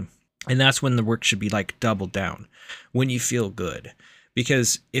friend of mine. And that's when the work should be like doubled down, when you feel good.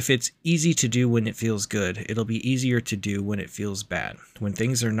 Because if it's easy to do when it feels good, it'll be easier to do when it feels bad, when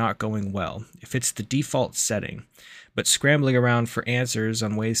things are not going well. If it's the default setting, but scrambling around for answers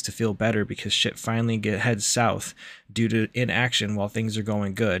on ways to feel better because shit finally heads south due to inaction while things are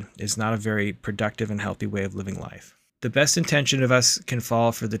going good is not a very productive and healthy way of living life. The best intention of us can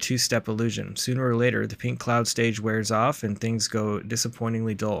fall for the two-step illusion. Sooner or later, the pink cloud stage wears off and things go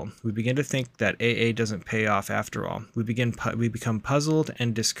disappointingly dull. We begin to think that AA doesn't pay off after all. We become puzzled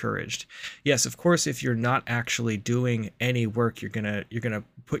and discouraged. Yes, of course, if you're not actually doing any work, you're gonna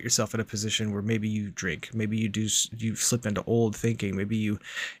put yourself in a position where maybe you drink, maybe you slip into old thinking, maybe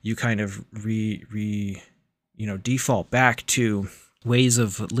you kind of default back to ways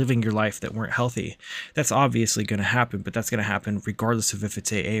of living your life that weren't healthy. That's obviously going to happen, but that's going to happen regardless of if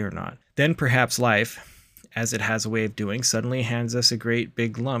it's AA or not. Then perhaps life, as it has a way of doing, suddenly hands us a great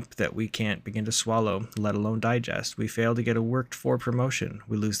big lump that we can't begin to swallow, let alone digest. We fail to get a worked-for promotion.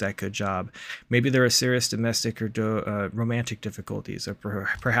 We lose that good job. Maybe there are serious domestic or romantic difficulties, or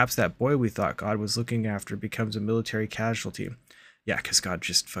perhaps that boy we thought God was looking after becomes a military casualty. Yeah, because God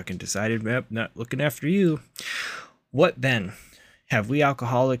just fucking decided, yep, not looking after you. What then? Have we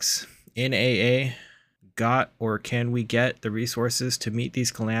alcoholics in AA got or can we get the resources to meet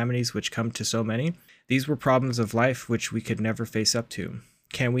these calamities which come to so many? These were problems of life which we could never face up to.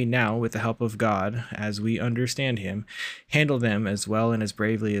 Can we now, with the help of God, as we understand Him, handle them as well and as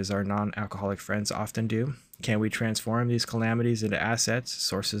bravely as our non-alcoholic friends often do? Can we transform these calamities into assets,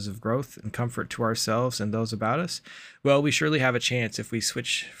 sources of growth and comfort to ourselves and those about us? Well, we surely have a chance if we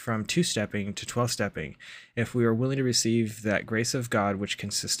switch from two-stepping to 12-stepping, if we are willing to receive that grace of God which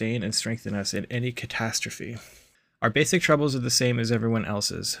can sustain and strengthen us in any catastrophe. Our basic troubles are the same as everyone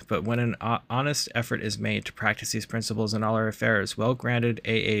else's, but when an honest effort is made to practice these principles in all our affairs, well-granted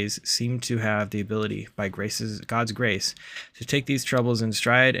AAs seem to have the ability, by God's grace, to take these troubles in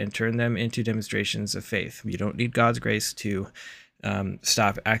stride and turn them into demonstrations of faith. You don't need God's grace to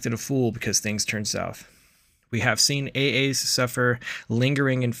stop acting a fool because things turn south. We have seen AAs suffer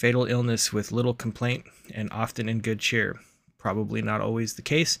lingering and fatal illness with little complaint and often in good cheer. Probably not always the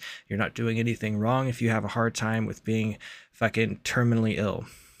case. You're not doing anything wrong if you have a hard time with being fucking terminally ill.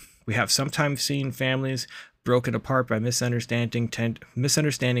 We have sometimes seen families broken apart by misunderstanding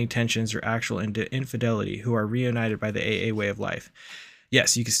tensions or actual infidelity who are reunited by the AA way of life.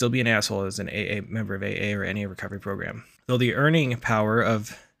 Yes, you can still be an asshole as an AA member of AA or any recovery program. Though the earning power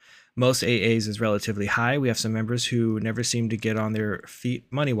of most AAs is relatively high, we have some members who never seem to get on their feet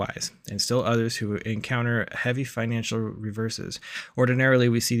money-wise, and still others who encounter heavy financial reverses. Ordinarily,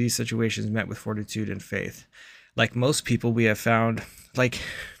 we see these situations met with fortitude and faith. Like most people, we have found,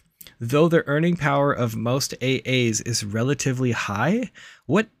 though the earning power of most AAs is relatively high,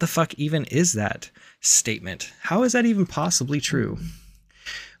 what the fuck even is that statement? How is that even possibly true?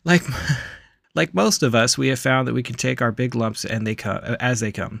 Like most of us, we have found that we can take our big lumps and as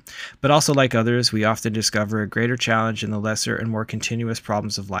they come. But also like others, we often discover a greater challenge in the lesser and more continuous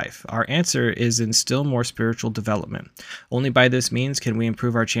problems of life. Our answer is in still more spiritual development. Only by this means can we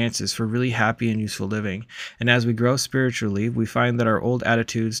improve our chances for really happy and useful living. And as we grow spiritually, we find that our old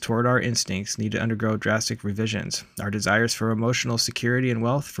attitudes toward our instincts need to undergo drastic revisions. Our desires for emotional security and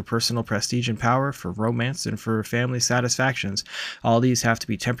wealth, for personal prestige and power, for romance and for family satisfactions, all these have to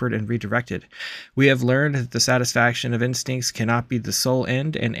be tempered and redirected. We have learned that the satisfaction of instincts cannot be the sole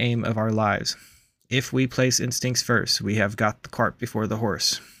end and aim of our lives. If we place instincts first, we have got the cart before the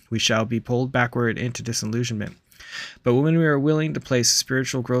horse. We shall be pulled backward into disillusionment. But when we are willing to place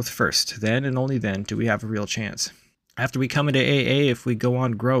spiritual growth first, then and only then do we have a real chance. After we come into AA, if we go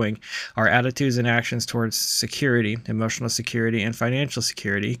on growing, our attitudes and actions towards security, emotional security, and financial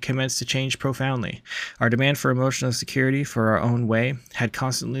security commence to change profoundly. Our demand for emotional security for our own way had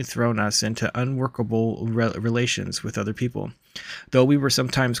constantly thrown us into unworkable relations with other people. Though we were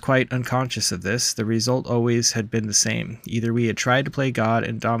sometimes quite unconscious of this, the result always had been the same. Either we had tried to play God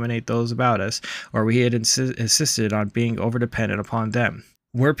and dominate those about us, or we had insisted on being overdependent upon them.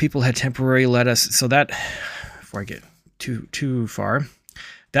 Where people had temporarily let us, so that, before I get too far,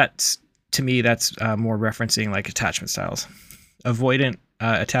 that's, to me, that's more referencing like attachment styles. Avoidant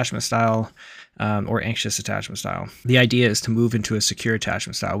attachment style or anxious attachment style. The idea is to move into a secure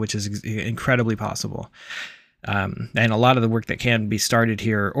attachment style, which is incredibly possible. And a lot of the work that can be started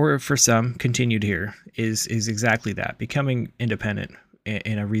here, or for some continued here, is exactly that, becoming independent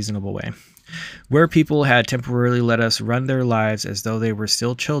in a reasonable way. Where people had temporarily let us run their lives as though they were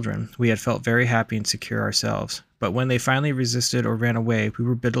still children, we had felt very happy and secure ourselves. But when they finally resisted or ran away, we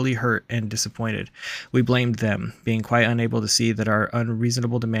were bitterly hurt and disappointed. We blamed them, being quite unable to see that our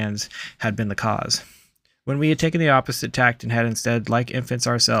unreasonable demands had been the cause. When we had taken the opposite tact and had instead, like infants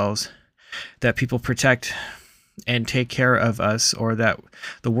ourselves, that people protect and take care of us, or that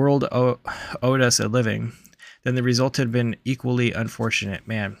the world owed us a living, then the result had been equally unfortunate.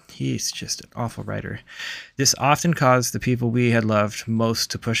 Man, he's just an awful writer. This often caused the people we had loved most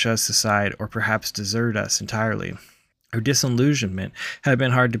to push us aside or perhaps desert us entirely. Our disillusionment had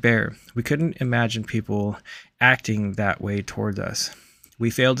been hard to bear. We couldn't imagine people acting that way towards us. We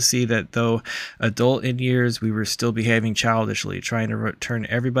failed to see that though adult in years, we were still behaving childishly, trying to turn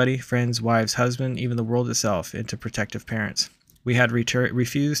everybody, friends, wives, husband, even the world itself, into protective parents. We had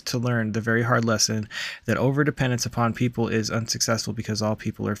refused to learn the very hard lesson that overdependence upon people is unsuccessful because all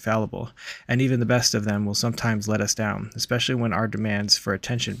people are fallible, and even the best of them will sometimes let us down, especially when our demands for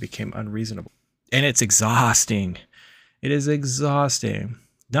attention became unreasonable. And it's exhausting. It is exhausting.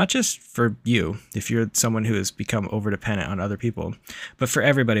 Not just for you, if you're someone who has become overdependent on other people, but for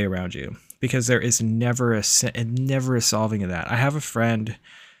everybody around you, because there is never a solving of that. I have a friend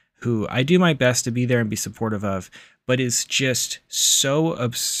who I do my best to be there and be supportive of, but is just so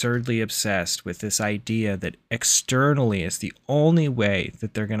absurdly obsessed with this idea that externally is the only way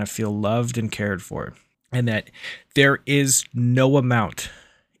that they're going to feel loved and cared for, and that there is no amount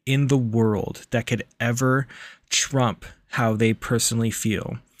in the world that could ever trump how they personally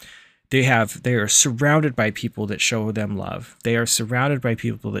feel. They are surrounded by people that show them love. They are surrounded by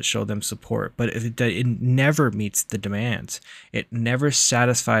people that show them support, but it never meets the demands. It never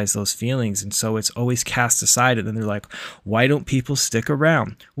satisfies those feelings. And so it's always cast aside. And then they're like, why don't people stick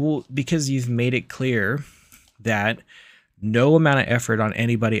around? Well, because you've made it clear that no amount of effort on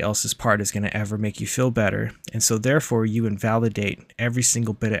anybody else's part is going to ever make you feel better. And so therefore you invalidate every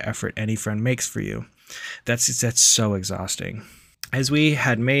single bit of effort any friend makes for you. That's so exhausting. As we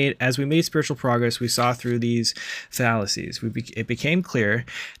made spiritual progress, we saw through these fallacies. It became clear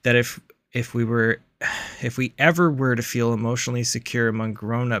that if we ever were to feel emotionally secure among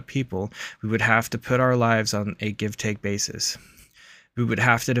grown-up people, we would have to put our lives on a give-take basis. We would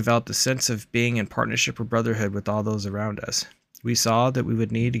have to develop the sense of being in partnership or brotherhood with all those around us. We saw that we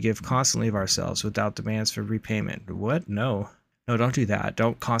would need to give constantly of ourselves without demands for repayment. What? No, don't do that.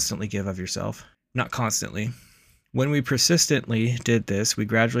 Don't constantly give of yourself. Not constantly. When we persistently did this, we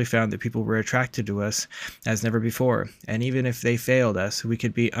gradually found that people were attracted to us as never before, and even if they failed us, we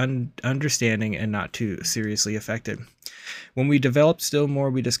could be understanding and not too seriously affected. When we developed still more,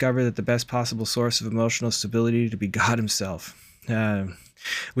 we discovered that the best possible source of emotional stability to be God himself.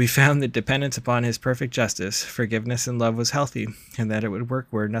 We found that dependence upon his perfect justice, forgiveness, and love was healthy, and that it would work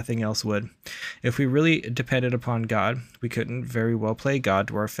where nothing else would. If we really depended upon God, we couldn't very well play God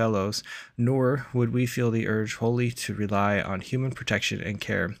to our fellows, nor would we feel the urge wholly to rely on human protection and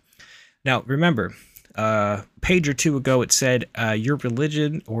care. Now, remember, a page or two ago it said your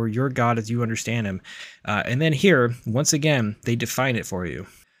religion or your God as you understand him. And then here, once again, they define it for you.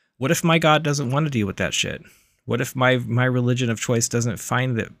 What if my God doesn't want to deal with that shit? What if my religion of choice doesn't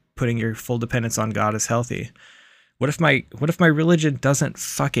find that putting your full dependence on God is healthy? What if my religion doesn't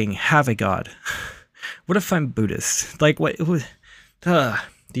fucking have a God? What if I'm Buddhist? Like what?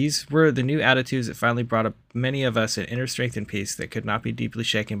 These were the new attitudes that finally brought up many of us an inner strength and peace that could not be deeply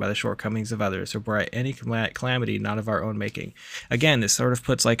shaken by the shortcomings of others or by any calamity not of our own making. Again, this sort of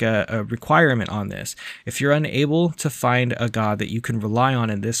puts like a requirement on this. If you're unable to find a God that you can rely on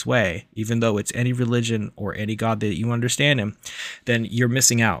in this way, even though it's any religion or any God that you understand him, then you're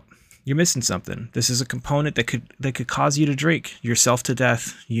missing out. You're missing something. This is a component that could cause you to drink yourself to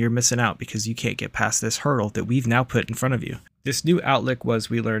death. You're missing out because you can't get past this hurdle that we've now put in front of you. This new outlook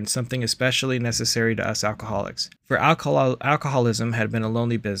was, we learned, something especially necessary to us alcoholics. For alcoholism had been a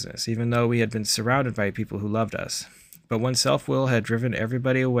lonely business, even though we had been surrounded by people who loved us. But when self-will had driven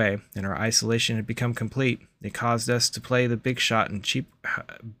everybody away and our isolation had become complete, it caused us to play the big shot in cheap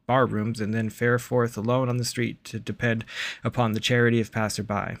bar rooms and then fare forth alone on the street to depend upon the charity of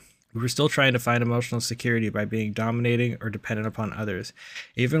passerby. We were still trying to find emotional security by being dominating or dependent upon others.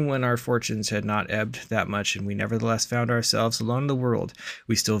 Even when our fortunes had not ebbed that much and we nevertheless found ourselves alone in the world,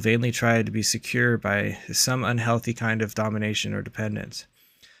 we still vainly tried to be secure by some unhealthy kind of domination or dependence.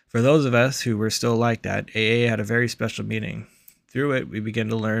 For those of us who were still like that, AA had a very special meaning. Through it, we begin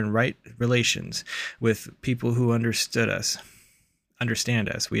to learn right relations with people who understand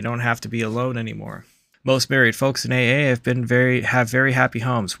us. We don't have to be alone anymore. Most married folks in AA have very happy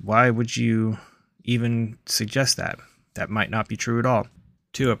homes. Why would you even suggest that? That might not be true at all.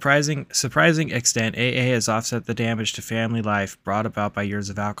 To a surprising extent, AA has offset the damage to family life brought about by years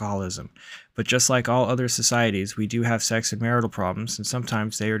of alcoholism. But just like all other societies, we do have sex and marital problems, and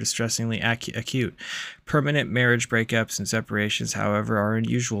sometimes they are distressingly acute. Permanent marriage breakups and separations, however, are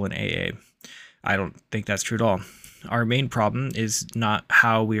unusual in AA. I don't think that's true at all. Our main problem is not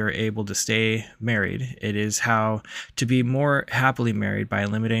how we are able to stay married. It is how to be more happily married by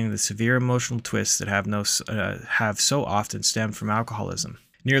eliminating the severe emotional twists that have so often stemmed from alcoholism.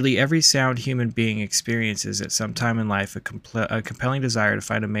 Nearly every sound human being experiences at some time in life a compelling desire to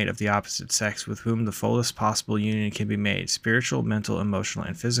find a mate of the opposite sex with whom the fullest possible union can be made, spiritual, mental, emotional,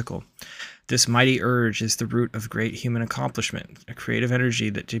 and physical. This mighty urge is the root of great human accomplishment, a creative energy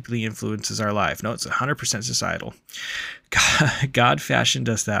that deeply influences our life. No, it's 100% societal. God fashioned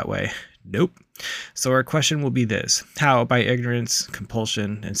us that way. Nope. So our question will be this: how, by ignorance,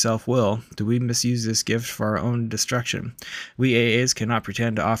 compulsion, and self-will, do we misuse this gift for our own destruction? We AAs cannot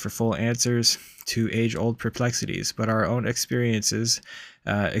pretend to offer full answers to age-old perplexities, but our own experience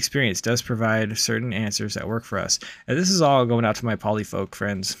does provide certain answers that work for us. And this is all going out to my polyfolk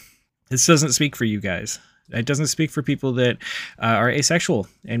friends. This doesn't speak for you guys. It doesn't speak for people that are asexual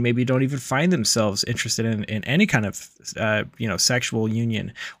and maybe don't even find themselves interested in any kind of sexual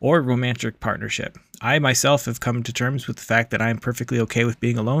union or romantic partnership. I myself have come to terms with the fact that I'm perfectly okay with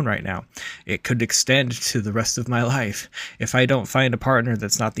being alone right now. It could extend to the rest of my life if I don't find a partner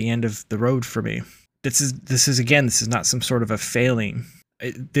that's not the end of the road for me. This is not some sort of a failing.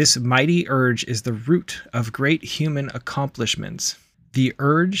 This mighty urge is the root of great human accomplishments. The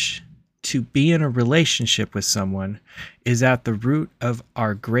urge to be in a relationship with someone is at the root of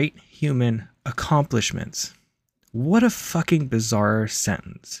our great human accomplishments. What a fucking bizarre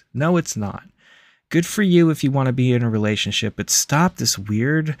sentence. No, it's not. Good for you if you want to be in a relationship, but stop this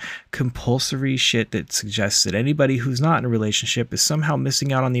weird compulsory shit that suggests that anybody who's not in a relationship is somehow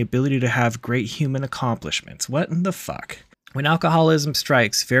missing out on the ability to have great human accomplishments. What in the fuck? When alcoholism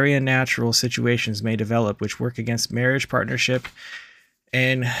strikes, very unnatural situations may develop which work against marriage, partnership,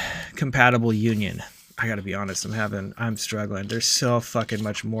 and compatible union. I gotta be honest, I'm struggling. There's so fucking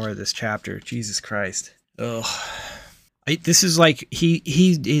much more of this chapter. Jesus Christ. Ugh. This is like, he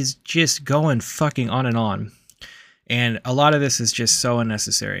is just going fucking on and on. And a lot of this is just so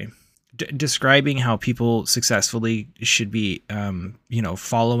unnecessary. Describing how people successfully should be,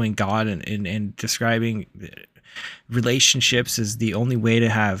 following God and describing relationships as the only way to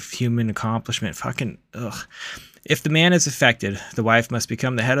have human accomplishment. Fucking, ugh. If the man is affected, the wife must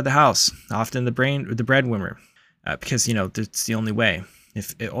become the head of the house, often the breadwinner, because, it's the only way.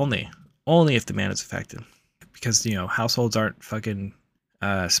 Only if the man is affected, because, households aren't fucking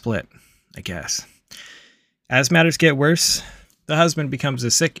split, I guess. As matters get worse, the husband becomes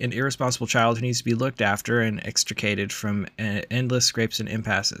a sick and irresponsible child who needs to be looked after and extricated from endless scrapes and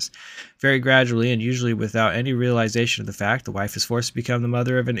impasses. Very gradually, and usually without any realization of the fact, the wife is forced to become the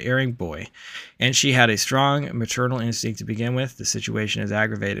mother of an erring boy. And she had a strong maternal instinct to begin with. The situation is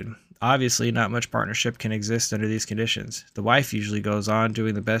aggravated. Obviously, not much partnership can exist under these conditions. The wife usually goes on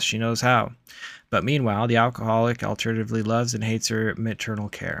doing the best she knows how. But meanwhile, the alcoholic alternatively loves and hates her maternal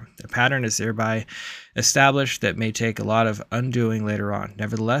care. A pattern is thereby established that may take a lot of undoing later on.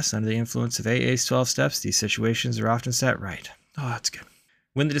 Nevertheless, under the influence of AA's 12 steps, these situations are often set right. Oh, that's good.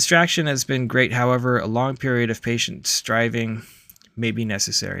 When the distraction has been great, however, a long period of patient striving may be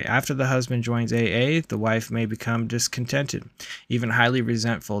necessary. After the husband joins AA, the wife may become discontented, even highly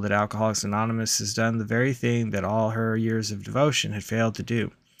resentful that Alcoholics Anonymous has done the very thing that all her years of devotion had failed to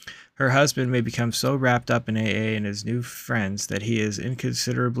do. Her husband may become so wrapped up in AA and his new friends that he is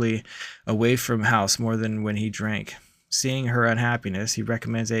inconsiderably away from house more than when he drank. Seeing her unhappiness, he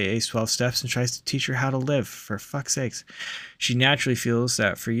recommends AA's 12 steps and tries to teach her how to live, for fuck's sakes. She naturally feels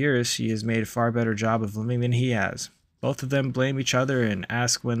that for years she has made a far better job of living than he has. Both of them blame each other and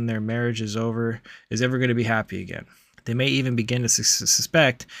ask when their marriage is ever going to be happy again. They may even begin to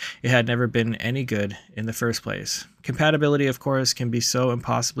suspect it had never been any good in the first place. Compatibility, of course, can be so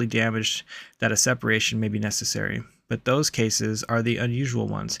impossibly damaged that a separation may be necessary. But those cases are the unusual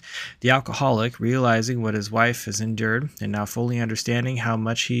ones. The alcoholic, realizing what his wife has endured and now fully understanding how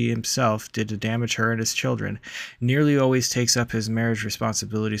much he himself did to damage her and his children, nearly always takes up his marriage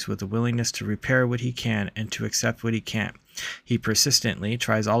responsibilities with a willingness to repair what he can and to accept what he can't. He persistently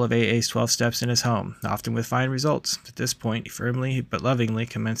tries all of AA's 12 steps in his home, often with fine results. At this point, he firmly but lovingly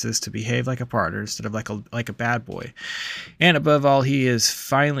commences to behave like a partner instead of like a bad boy. And above all, he is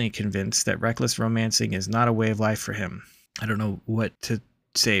finally convinced that reckless romancing is not a way of life for him. I don't know what to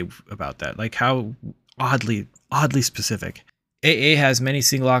say about that. Like, how oddly specific. AA has many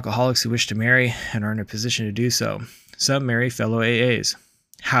single alcoholics who wish to marry and are in a position to do so. Some marry fellow AAs.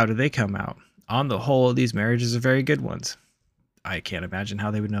 How do they come out? On the whole, these marriages are very good ones. I can't imagine how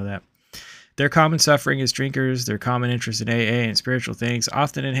they would know that. Their common suffering as drinkers, their common interest in AA and spiritual things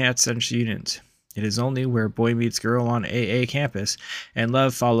often enhance such unions. It is only where boy meets girl on AA campus and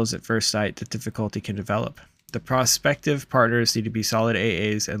love follows at first sight that difficulty can develop. The prospective partners need to be solid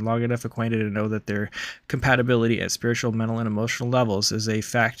AAs and long enough acquainted to know that their compatibility at spiritual, mental, and emotional levels is a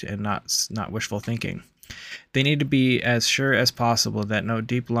fact and not wishful thinking. They need to be as sure as possible that no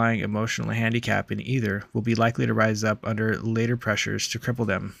deep-lying emotional handicap in either will be likely to rise up under later pressures to cripple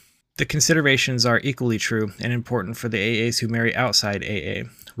them. The considerations are equally true and important for the AAs who marry outside AA.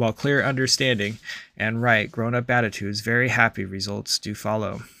 While clear understanding and right grown-up attitudes, very happy results do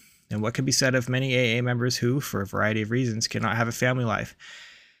follow. And what can be said of many AA members who, for a variety of reasons, cannot have a family life?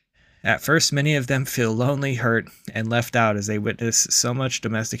 At first, many of them feel lonely, hurt, and left out as they witness so much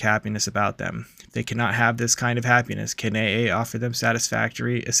domestic happiness about them. If they cannot have this kind of happiness, can AA offer them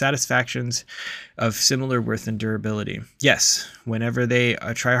satisfactions of similar worth and durability? Yes, whenever they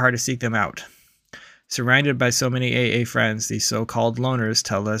try hard to seek them out. Surrounded by so many AA friends, these so-called loners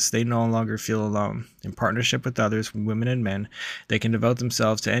tell us they no longer feel alone. In partnership with others, women and men, they can devote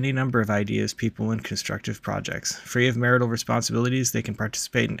themselves to any number of ideas, people, and constructive projects. Free of marital responsibilities, they can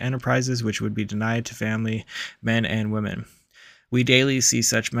participate in enterprises which would be denied to family, men, and women. We daily see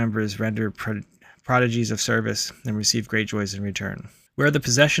such members render prodigies of service and receive great joys in return. Where the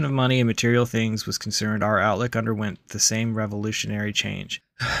possession of money and material things was concerned, our outlook underwent the same revolutionary change.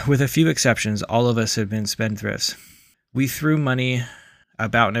 With a few exceptions, all of us have been spendthrifts. We threw money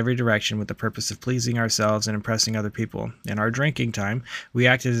about in every direction with the purpose of pleasing ourselves and impressing other people. In our drinking time, we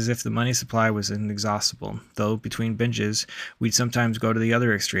acted as if the money supply was inexhaustible, though between binges, we'd sometimes go to the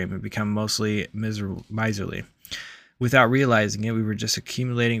other extreme and become mostly miserly. Without realizing it, we were just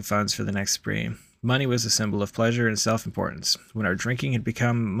accumulating funds for the next spree. Money was a symbol of pleasure and self-importance. When our drinking had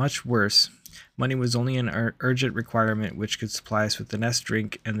become much worse, money was only an urgent requirement which could supply us with the next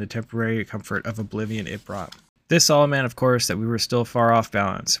drink and the temporary comfort of oblivion it brought. This all meant, of course, that we were still far off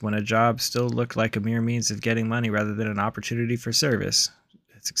balance. When a job still looked like a mere means of getting money rather than an opportunity for service,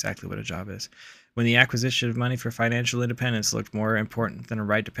 that's exactly what a job is. When the acquisition of money for financial independence looked more important than a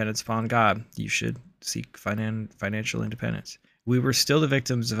right dependence upon God, you should seek financial independence. We were still the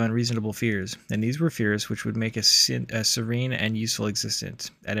victims of unreasonable fears, and these were fears which would make a serene and useful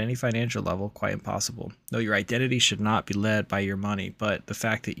existence, at any financial level, quite impossible. No, your identity should not be led by your money, but the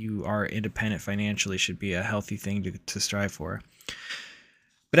fact that you are independent financially should be a healthy thing to strive for.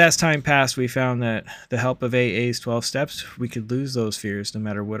 But as time passed, we found that the help of AA's 12 steps, we could lose those fears no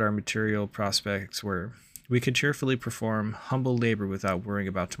matter what our material prospects were. We could cheerfully perform humble labor without worrying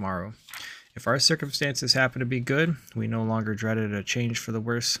about tomorrow. If our circumstances happened to be good, we no longer dreaded a change for the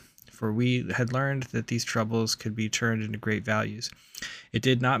worse, for we had learned that these troubles could be turned into great values. It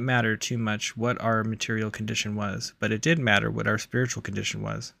did not matter too much what our material condition was, but it did matter what our spiritual condition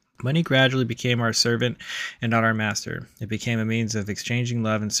was. Money gradually became our servant and not our master. It became a means of exchanging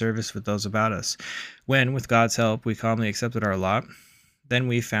love and service with those about us. When, with God's help, we calmly accepted our lot, then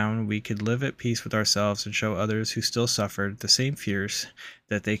we found we could live at peace with ourselves and show others who still suffered the same fears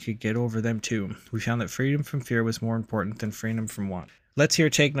that they could get over them too. We found that freedom from fear was more important than freedom from want. Let's here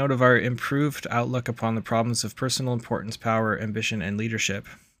take note of our improved outlook upon the problems of personal importance, power, ambition, and leadership.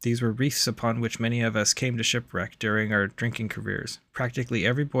 These were reefs upon which many of us came to shipwreck during our drinking careers. Practically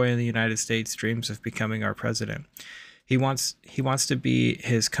every boy in the United States dreams of becoming our president. He wants to be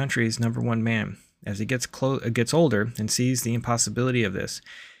his country's #1 man. As he gets older and sees the impossibility of this,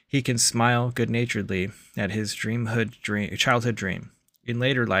 he can smile good-naturedly at his childhood dream. In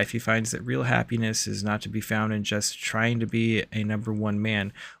later life, he finds that real happiness is not to be found in just trying to be a #1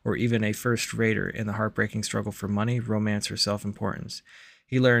 man or even a first-rater in the heartbreaking struggle for money, romance, or self-importance.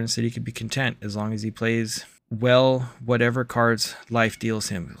 He learns that he can be content as long as he plays well whatever cards life deals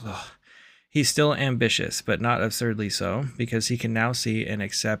him. He's still ambitious, but not absurdly so, because he can now see and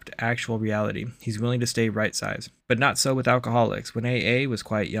accept actual reality. He's willing to stay right-sized. But not so with alcoholics. When AA was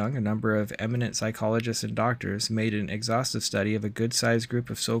quite young, a number of eminent psychologists and doctors made an exhaustive study of a good-sized group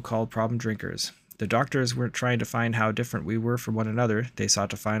of so-called problem drinkers. The doctors weren't trying to find how different we were from one another. They sought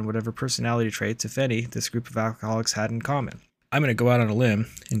to find whatever personality traits, if any, this group of alcoholics had in common. I'm going to go out on a limb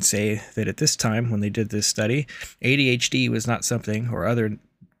and say that at this time, when they did this study, ADHD was not something, or other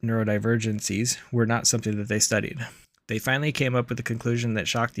neurodivergencies were not something that they studied. They finally came up with a conclusion that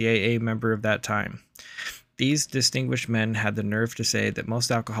shocked the AA member of that time. These distinguished men had the nerve to say that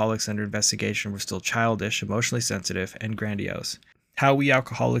most alcoholics under investigation were still childish, emotionally sensitive, and grandiose. How we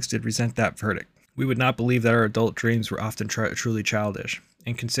alcoholics did resent that verdict. We would not believe that our adult dreams were often truly childish.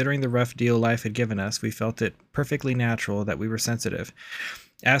 And considering the rough deal life had given us, we felt it perfectly natural that we were sensitive.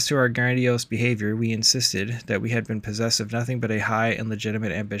 As to our grandiose behavior, we insisted that we had been possessed of nothing but a high and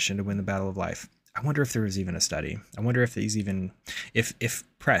legitimate ambition to win the battle of life. I wonder if there was even a study. I wonder if he's even, if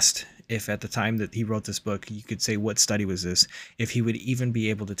pressed, if at the time that he wrote this book, you could say, what study was this, if he would even be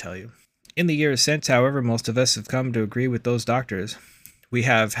able to tell you. In the years since, however, most of us have come to agree with those doctors. We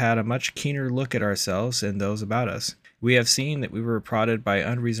have had a much keener look at ourselves and those about us. We have seen that we were prodded by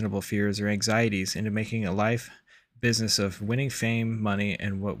unreasonable fears or anxieties into making a life business of winning fame, money,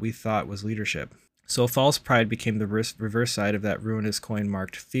 and what we thought was leadership. So false pride became the reverse side of that ruinous coin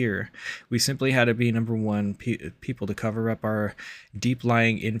marked fear. We simply had to be number one people to cover up our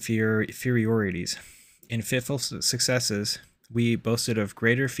deep-lying inferiorities. In fitful successes, we boasted of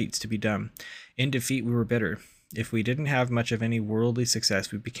greater feats to be done. In defeat, we were bitter. If we didn't have much of any worldly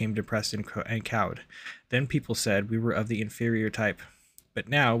success, we became depressed and cowed. Then people said we were of the inferior type. But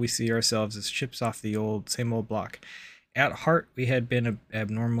now we see ourselves as chips off the same old block. At heart, we had been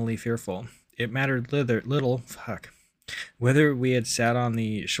abnormally fearful. It mattered little, whether we had sat on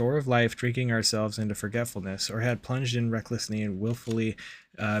the shore of life drinking ourselves into forgetfulness, or had plunged in recklessly and willfully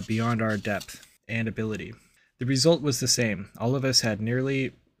beyond our depth and ability. The result was the same. All of us had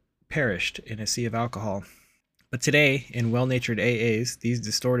nearly perished in a sea of alcohol. But today, in well-natured AAs, these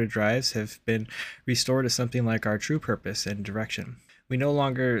distorted drives have been restored to something like our true purpose and direction. We no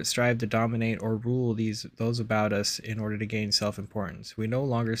longer strive to dominate or rule those about us in order to gain self-importance. We no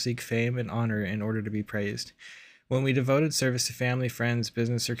longer seek fame and honor in order to be praised. When we devoted service to family, friends,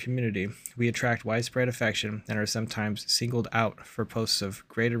 business, or community, we attract widespread affection and are sometimes singled out for posts of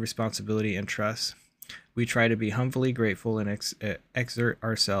greater responsibility and trust. We try to be humbly grateful and exert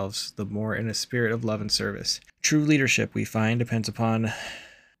ourselves the more in a spirit of love and service. True leadership, we find, depends upon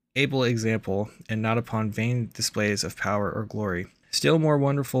able example and not upon vain displays of power or glory. Still more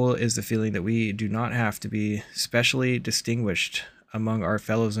wonderful is the feeling that we do not have to be specially distinguished among our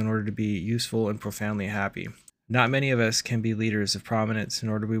fellows in order to be useful and profoundly happy. Not many of us can be leaders of prominence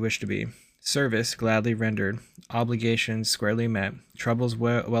nor do we wish to be. Service gladly rendered, obligations squarely met, troubles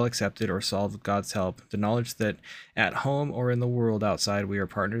well accepted or solved with God's help, the knowledge that at home or in the world outside we are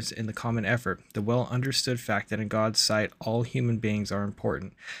partners in the common effort, the well understood fact that in God's sight all human beings are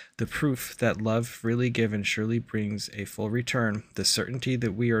important, the proof that love freely given surely brings a full return, the certainty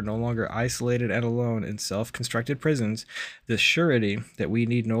that we are no longer isolated and alone in self-constructed prisons, the surety that we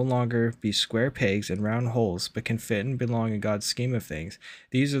need no longer be square pegs and round holes, but can fit and belong in God's scheme of things.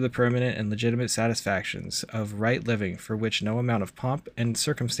 These are the permanent and legitimate satisfactions of right living for which no amount of pomp and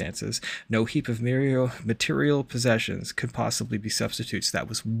circumstances, no heap of material possessions could possibly be substitutes. That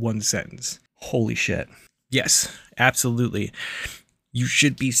was one sentence. Holy shit. Yes, absolutely. You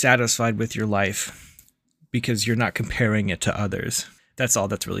should be satisfied with your life because you're not comparing it to others. That's all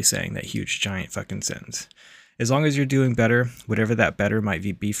that's really saying, that huge, giant fucking sentence. As long as you're doing better, whatever that better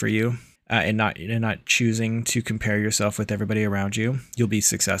might be for you, and not choosing to compare yourself with everybody around you, you'll be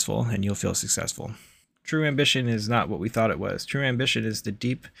successful and you'll feel successful. True ambition is not what we thought it was. True ambition is the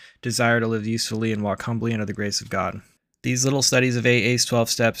deep desire to live usefully and walk humbly under the grace of God. These little studies of AA's 12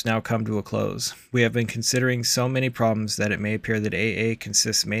 steps now come to a close. We have been considering so many problems that it may appear that AA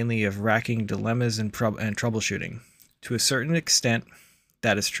consists mainly of racking dilemmas and troubleshooting. To a certain extent,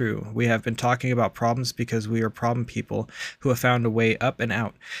 that is true. We have been talking about problems because we are problem people who have found a way up and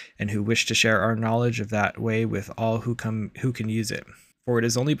out, and who wish to share our knowledge of that way with all who can use it. For it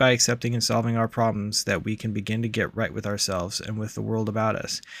is only by accepting and solving our problems that we can begin to get right with ourselves and with the world about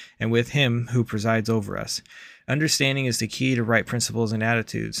us, and with Him who presides over us. Understanding is the key to right principles and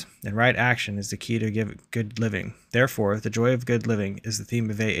attitudes, and right action is the key to good living. Therefore, the joy of good living is the theme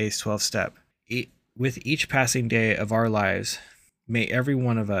of AA's 12th step. With each passing day of our lives, may every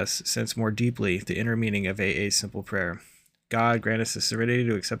one of us sense more deeply the inner meaning of AA's simple prayer. God, grant us the serenity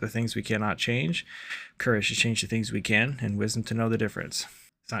to accept the things we cannot change, courage to change the things we can, and wisdom to know the difference.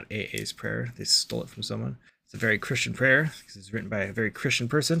 It's not AA's prayer. They stole it from someone. It's a very Christian prayer because it's written by a very Christian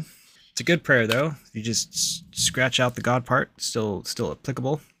person. It's a good prayer, though. If you just scratch out the God part, it's still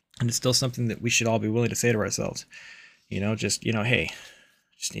applicable, and it's still something that we should all be willing to say to ourselves. Hey, I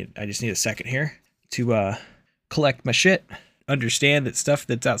just need a second here to collect my shit, understand that stuff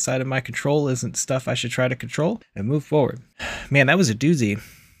that's outside of my control isn't stuff I should try to control, and move forward. Man, that was a doozy.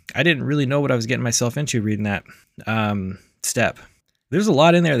 I didn't really know what I was getting myself into reading that step. There's a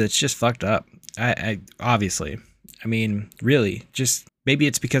lot in there that's just fucked up. I obviously, I mean, really, just maybe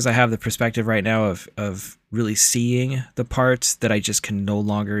it's because I have the perspective right now of really seeing the parts that I just can no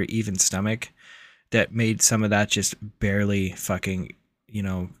longer even stomach, that made some of that just barely fucking,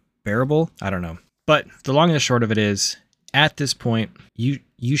 bearable. I don't know. But the long and the short of it is, at this point, you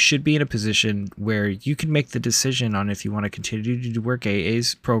should be in a position where you can make the decision on if you want to continue to work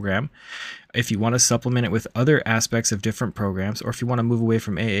AA's program, if you want to supplement it with other aspects of different programs, or if you want to move away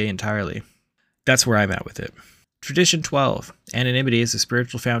from AA entirely. That's where I'm at with it. Tradition 12. Anonymity is the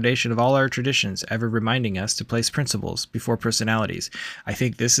spiritual foundation of all our traditions, ever reminding us to place principles before personalities. I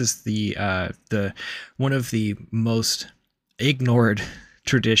think this is the one of the most ignored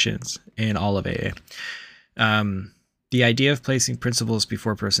traditions in all of AA. The idea of placing principles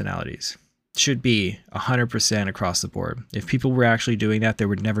before personalities should be 100% across the board. If people were actually doing that, there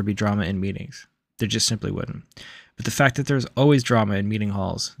would never be drama in meetings. There just simply wouldn't. But the fact that there's always drama in meeting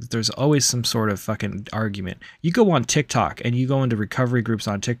halls, that there's always some sort of fucking argument. You go on TikTok and you go into recovery groups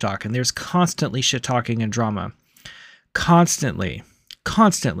on TikTok and there's constantly shit talking and drama. Constantly.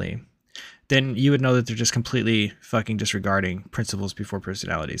 Then you would know that they're just completely fucking disregarding principles before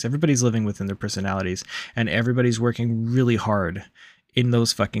personalities. Everybody's living within their personalities and everybody's working really hard in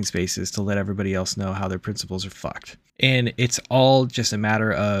those fucking spaces to let everybody else know how their principles are fucked. And it's all just a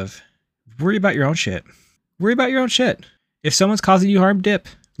matter of worry about your own shit. Worry about your own shit. If someone's causing you harm, dip,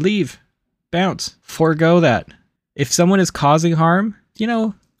 leave, bounce, forego that. If someone is causing harm,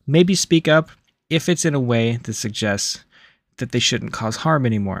 maybe speak up if it's in a way that suggests that they shouldn't cause harm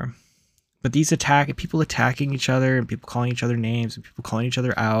anymore. But these people attacking each other and people calling each other names and people calling each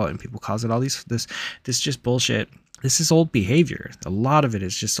other out and people causing all this just bullshit. This is old behavior. A lot of it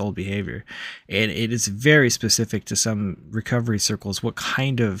is just old behavior. And it is very specific to some recovery circles what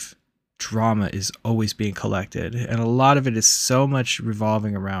kind of drama is always being collected. And a lot of it is so much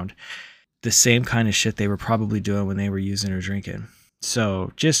revolving around the same kind of shit they were probably doing when they were using or drinking.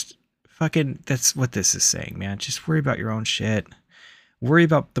 So just fucking, that's what this is saying, man. Just worry about your own shit. Worry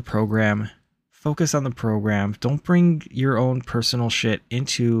about the program. Focus on the program. Don't bring your own personal shit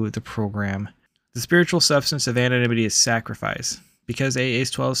into the program. The spiritual substance of anonymity is sacrifice. Because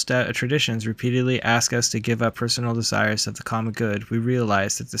AA's 12 traditions repeatedly ask us to give up personal desires of the common good, we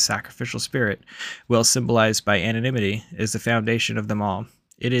realize that the sacrificial spirit, well symbolized by anonymity, is the foundation of them all.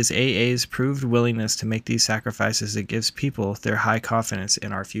 It is AA's proved willingness to make these sacrifices that gives people their high confidence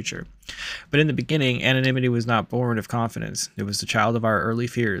in our future. But in the beginning, anonymity was not born of confidence. It was the child of our early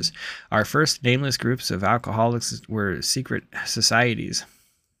fears. Our first nameless groups of alcoholics were secret societies.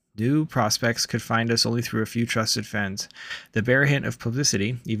 New prospects could find us only through a few trusted friends. The bare hint of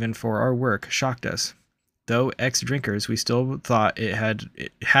publicity, even for our work, shocked us. Though ex-drinkers, we still thought it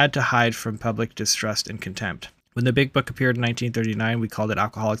had to hide from public distrust and contempt. When the Big Book appeared in 1939, we called it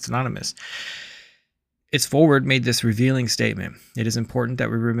Alcoholics Anonymous. Its foreword made this revealing statement. It is important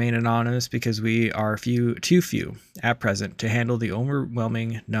that we remain anonymous because we are too few at present to handle the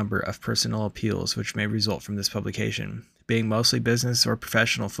overwhelming number of personal appeals which may result from this publication. Being mostly business or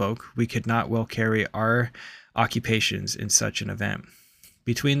professional folk, we could not well carry our occupations in such an event.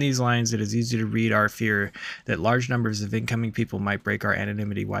 Between these lines, it is easy to read our fear that large numbers of incoming people might break our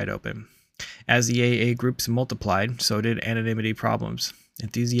anonymity wide open. As the AA groups multiplied, so did anonymity problems.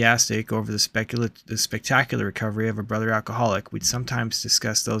 Enthusiastic over the spectacular recovery of a brother alcoholic, we'd sometimes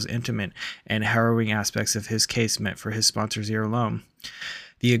discuss those intimate and harrowing aspects of his case meant for his sponsor's ear alone.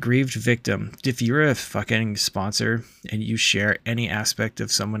 The aggrieved victim. If you're a fucking sponsor and you share any aspect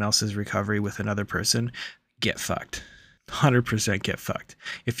of someone else's recovery with another person, get fucked. 100% get fucked.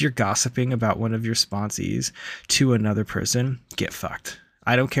 If you're gossiping about one of your sponsees to another person, get fucked.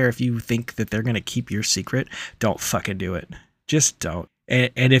 I don't care if you think that they're going to keep your secret. Don't fucking do it. Just don't.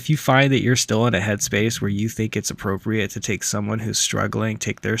 And if you find that you're still in a headspace where you think it's appropriate to take someone who's struggling,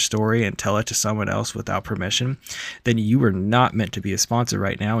 take their story and tell it to someone else without permission, then you are not meant to be a sponsor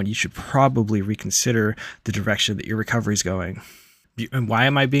right now, and you should probably reconsider the direction that your recovery is going. And why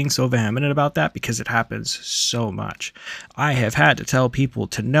am I being so vehement about that? Because it happens so much. I have had to tell people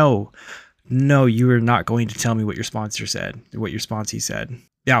to no, you are not going to tell me what your sponsor said, what your sponsee said.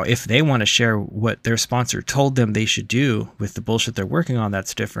 Now, if they want to share what their sponsor told them they should do with the bullshit they're working on,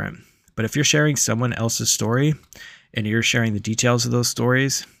 that's different. But if you're sharing someone else's story and you're sharing the details of those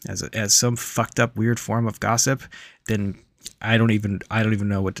stories as some fucked up weird form of gossip, then I don't even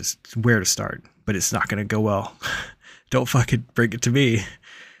know where to start. But it's not going to go well. Don't fucking bring it to me.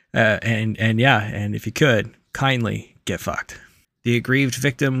 And if you could, kindly get fucked. The aggrieved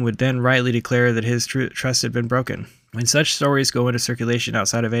victim would then rightly declare that his trust had been broken. When such stories go into circulation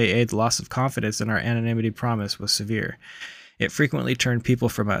outside of AA, the loss of confidence in our anonymity promise was severe. It frequently turned people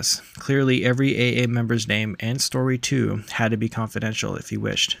from us. Clearly, every AA member's name and story too had to be confidential if he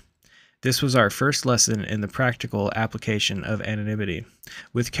wished. This was our first lesson in the practical application of anonymity,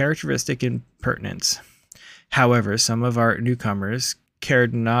 with characteristic impertinence. However, some of our newcomers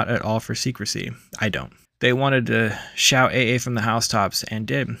cared not at all for secrecy. I don't. They wanted to shout AA from the housetops, and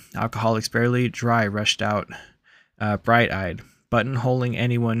did. Alcoholics barely dry rushed out, bright-eyed, buttonholing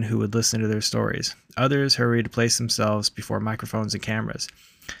anyone who would listen to their stories. Others hurried to place themselves before microphones and cameras.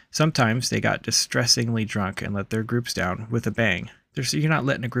 Sometimes they got distressingly drunk and let their groups down with a bang. You're not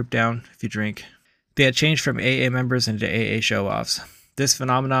letting a group down if you drink. They had changed from AA members into AA show-offs. This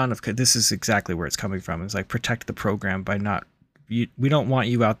phenomenon this is exactly where it's coming from. It's like, protect the program by not... we don't want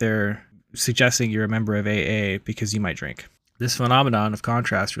you out there suggesting you're a member of AA because you might drink. This phenomenon of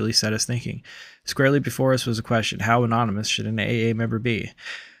contrast really set us thinking. Squarely before us was a question: how anonymous should an AA member be?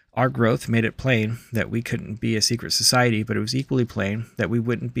 Our growth made it plain that we couldn't be a secret society, but it was equally plain that we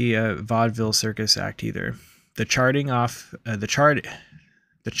wouldn't be a vaudeville circus act either. The charting of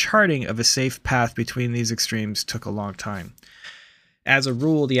a safe path between these extremes took a long time. As a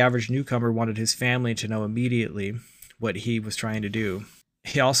rule, the average newcomer wanted his family to know immediately what he was trying to do.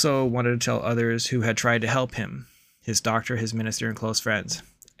 He also wanted to tell others who had tried to help him, his doctor, his minister, and close friends.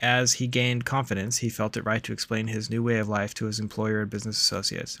 As he gained confidence, he felt it right to explain his new way of life to his employer and business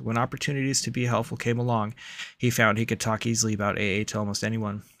associates. When opportunities to be helpful came along, he found he could talk easily about AA to almost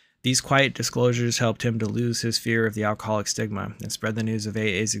anyone. These quiet disclosures helped him to lose his fear of the alcoholic stigma and spread the news of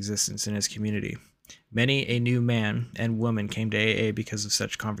AA's existence in his community. Many a new man and woman came to AA because of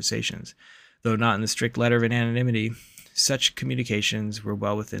such conversations. Though not in the strict letter of anonymity, such communications were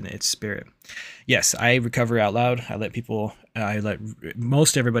well within its spirit. Yes, I recover out loud. I let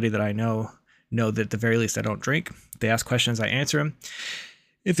most everybody that I know that at the very least I don't drink. If they ask questions, I answer them.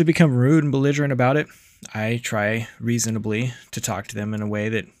 If they become rude and belligerent about it, I try reasonably to talk to them in a way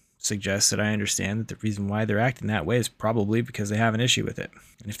that suggests that I understand that the reason why they're acting that way is probably because they have an issue with it.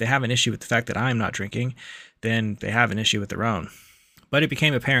 And if they have an issue with the fact that I'm not drinking, then they have an issue with their own. But it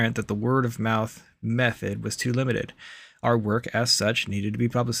became apparent that the word of mouth method was too limited. Our work, as such, needed to be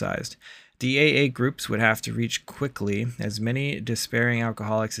publicized. The AA groups would have to reach quickly as many despairing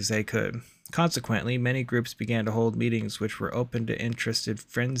alcoholics as they could. Consequently, many groups began to hold meetings which were open to interested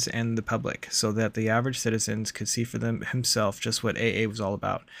friends and the public, so that the average citizens could see for himself just what AA was all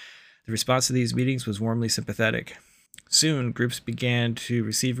about. The response to these meetings was warmly sympathetic. Soon, groups began to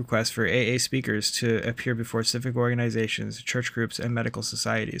receive requests for AA speakers to appear before civic organizations, church groups, and medical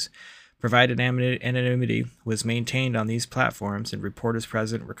societies. Provided anonymity was maintained on these platforms and reporters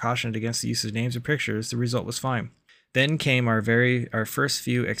present were cautioned against the use of names or pictures, the result was fine. Then came our first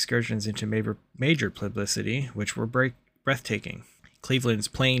few excursions into major publicity, which were breathtaking. Cleveland's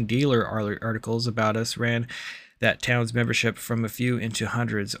Plain Dealer articles about us ran that town's membership from a few into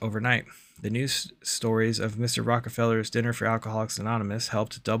hundreds overnight. The news stories of Mr. Rockefeller's Dinner for Alcoholics Anonymous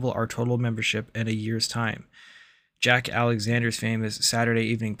helped double our total membership in a year's time. Jack Alexander's famous Saturday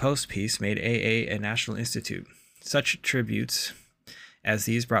Evening Post piece made AA a national institute. Such tributes as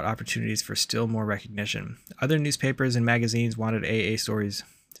these brought opportunities for still more recognition. Other newspapers and magazines wanted AA stories.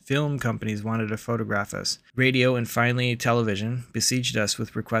 Film companies wanted to photograph us. Radio and finally television besieged us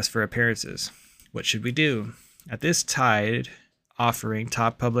with requests for appearances. What should we do? At this tide offering,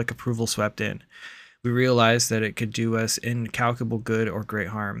 top public approval swept in. We realized that it could do us incalculable good or great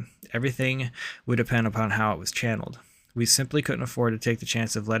harm. Everything would depend upon how it was channeled. We simply couldn't afford to take the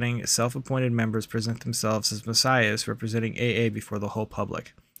chance of letting self-appointed members present themselves as messiahs representing AA before the whole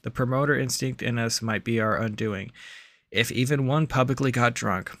public. The promoter instinct in us might be our undoing. If even one publicly got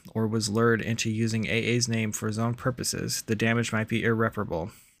drunk or was lured into using AA's name for his own purposes, the damage might be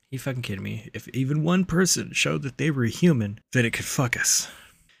irreparable. You fucking kidding me? If even one person showed that they were human, then it could fuck us.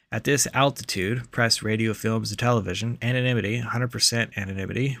 At this altitude, press, radio, films, and television, anonymity, 100%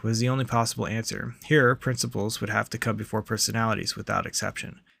 anonymity, was the only possible answer. Here, principles would have to come before personalities without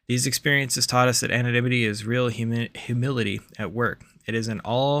exception. These experiences taught us that anonymity is real humility at work. It is an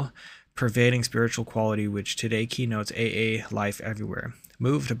all-pervading spiritual quality which today keynotes AA life everywhere.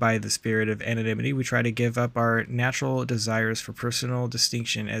 Moved by the spirit of anonymity, we try to give up our natural desires for personal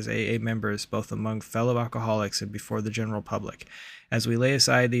distinction as AA members, both among fellow alcoholics and before the general public. As we lay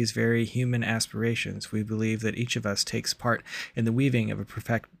aside these very human aspirations, we believe that each of us takes part in the weaving of a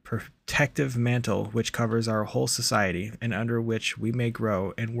protective mantle which covers our whole society and under which we may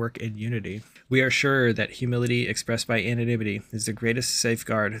grow and work in unity. We are sure that humility expressed by anonymity is the greatest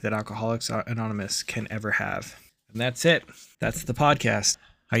safeguard that Alcoholics Anonymous can ever have. And that's it. That's the podcast.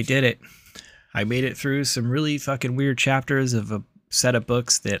 I did it. I made it through some really fucking weird chapters of a set of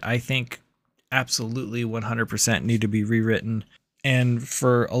books that I think absolutely 100% need to be rewritten, and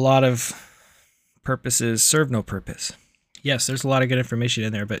for a lot of purposes serve no purpose. Yes, there's a lot of good information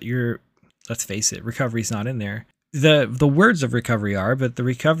in there, but let's face it, recovery's not in there. The words of recovery are, but the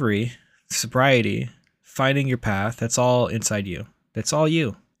recovery, sobriety, finding your path, that's all inside you. That's all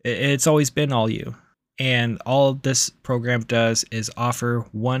you. It's always been all you. And all this program does is offer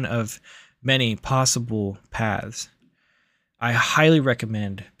one of many possible paths. I highly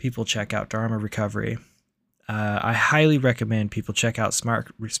recommend people check out Dharma Recovery. I highly recommend people check out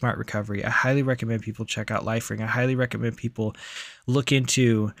Smart Recovery. I highly recommend people check out LifeRing. I highly recommend people look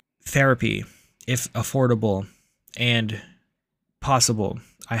into therapy, if affordable and possible.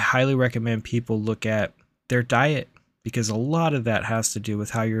 I highly recommend people look at their diet, because a lot of that has to do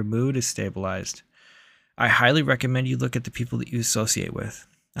with how your mood is stabilized. I highly recommend you look at the people that you associate with.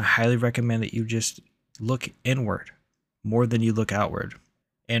 I highly recommend that you just look inward more than you look outward,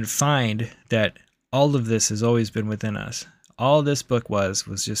 and find that all of this has always been within us. All this book was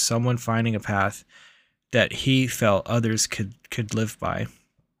just someone finding a path that he felt others could live by.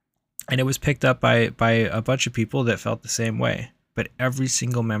 And it was picked up by a bunch of people that felt the same way. But every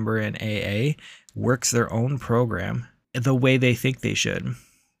single member in AA works their own program the way they think they should.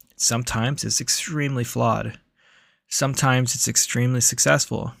 Sometimes it's extremely flawed. Sometimes it's extremely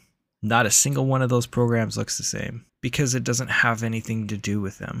successful. Not a single one of those programs looks the same, because it doesn't have anything to do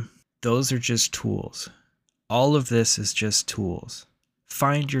with them. Those are just tools. All of this is just tools.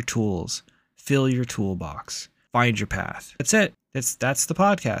 Find your tools. Fill your toolbox. Find your path. That's it. That's the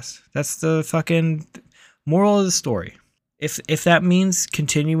podcast. That's the fucking moral of the story. If that means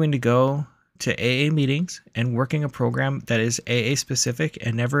continuing to go to AA meetings and working a program that is AA specific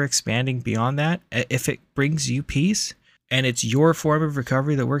and never expanding beyond that, if it brings you peace and it's your form of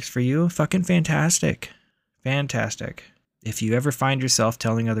recovery that works for you, fucking fantastic. Fantastic. If you ever find yourself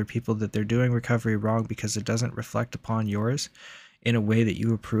telling other people that they're doing recovery wrong because it doesn't reflect upon yours in a way that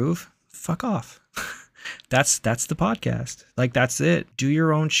you approve, fuck off. That's the podcast. Like, that's it. Do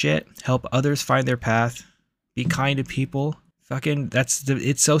your own shit. Help others find their path. Be kind to people. Fucking,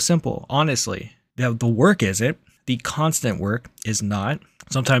 it's so simple, honestly. The work isn't. The constant work is not.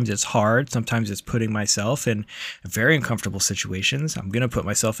 Sometimes it's hard. Sometimes it's putting myself in very uncomfortable situations. I'm going to put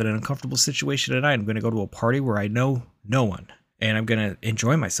myself in an uncomfortable situation tonight. I'm going to go to a party where I know no one, and I'm going to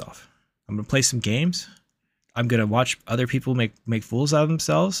enjoy myself. I'm going to play some games. I'm going to watch other people make fools out of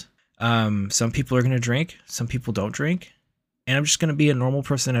themselves. Some people are going to drink. Some people don't drink. And I'm just going to be a normal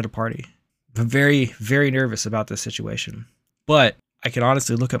person at a party. I'm very, very nervous about this situation. But I can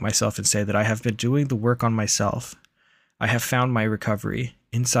honestly look at myself and say that I have been doing the work on myself. I have found my recovery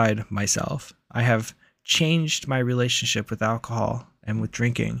inside myself. I have changed my relationship with alcohol and with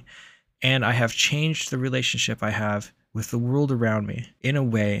drinking. And I have changed the relationship I have with the world around me in a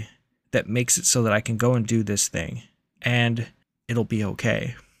way that makes it so that I can go and do this thing and it'll be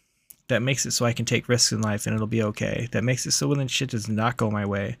okay. That makes it so I can take risks in life and it'll be okay. That makes it so when shit does not go my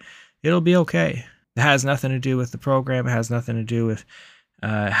way, it'll be okay. It has nothing to do with the program. It has nothing to do with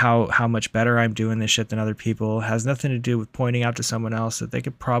how much better I'm doing this shit than other people. It has nothing to do with pointing out to someone else that they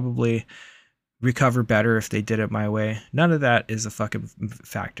could probably recover better if they did it my way. None of that is a fucking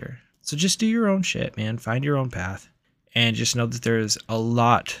factor. So just do your own shit, man. Find your own path. And just know that there's a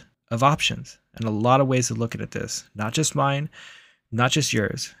lot of options and a lot of ways of looking at this. Not just mine, not just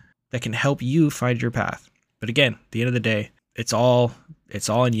yours, that can help you find your path. But again, at the end of the day, it's all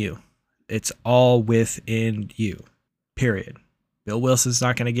in you. It's all within you, period. Bill Wilson's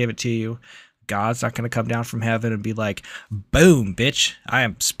not going to give it to you. God's not going to come down from heaven and be like, boom, bitch, I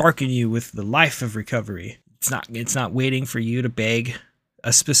am sparking you with the life of recovery. It's not waiting for you to beg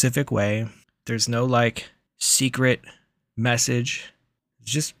a specific way. There's no like secret message.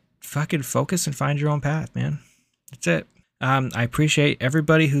 Just fucking focus and find your own path, man. That's it. I appreciate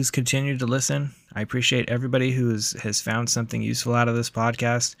everybody who's continued to listen. I appreciate everybody who has found something useful out of this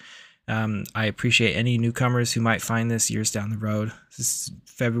podcast. I appreciate any newcomers who might find this years down the road. This is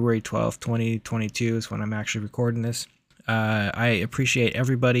February 12th, 2022 is when I'm actually recording this. I appreciate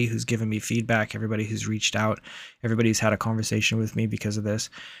everybody who's given me feedback, everybody who's reached out, everybody who's had a conversation with me because of this.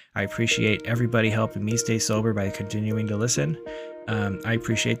 I appreciate everybody helping me stay sober by continuing to listen. I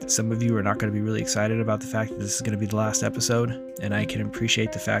appreciate that some of you are not going to be really excited about the fact that this is going to be the last episode, and I can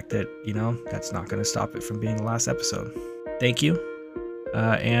appreciate the fact that, that's not going to stop it from being the last episode. Thank you.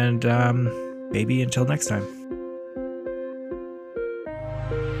 And maybe until next time.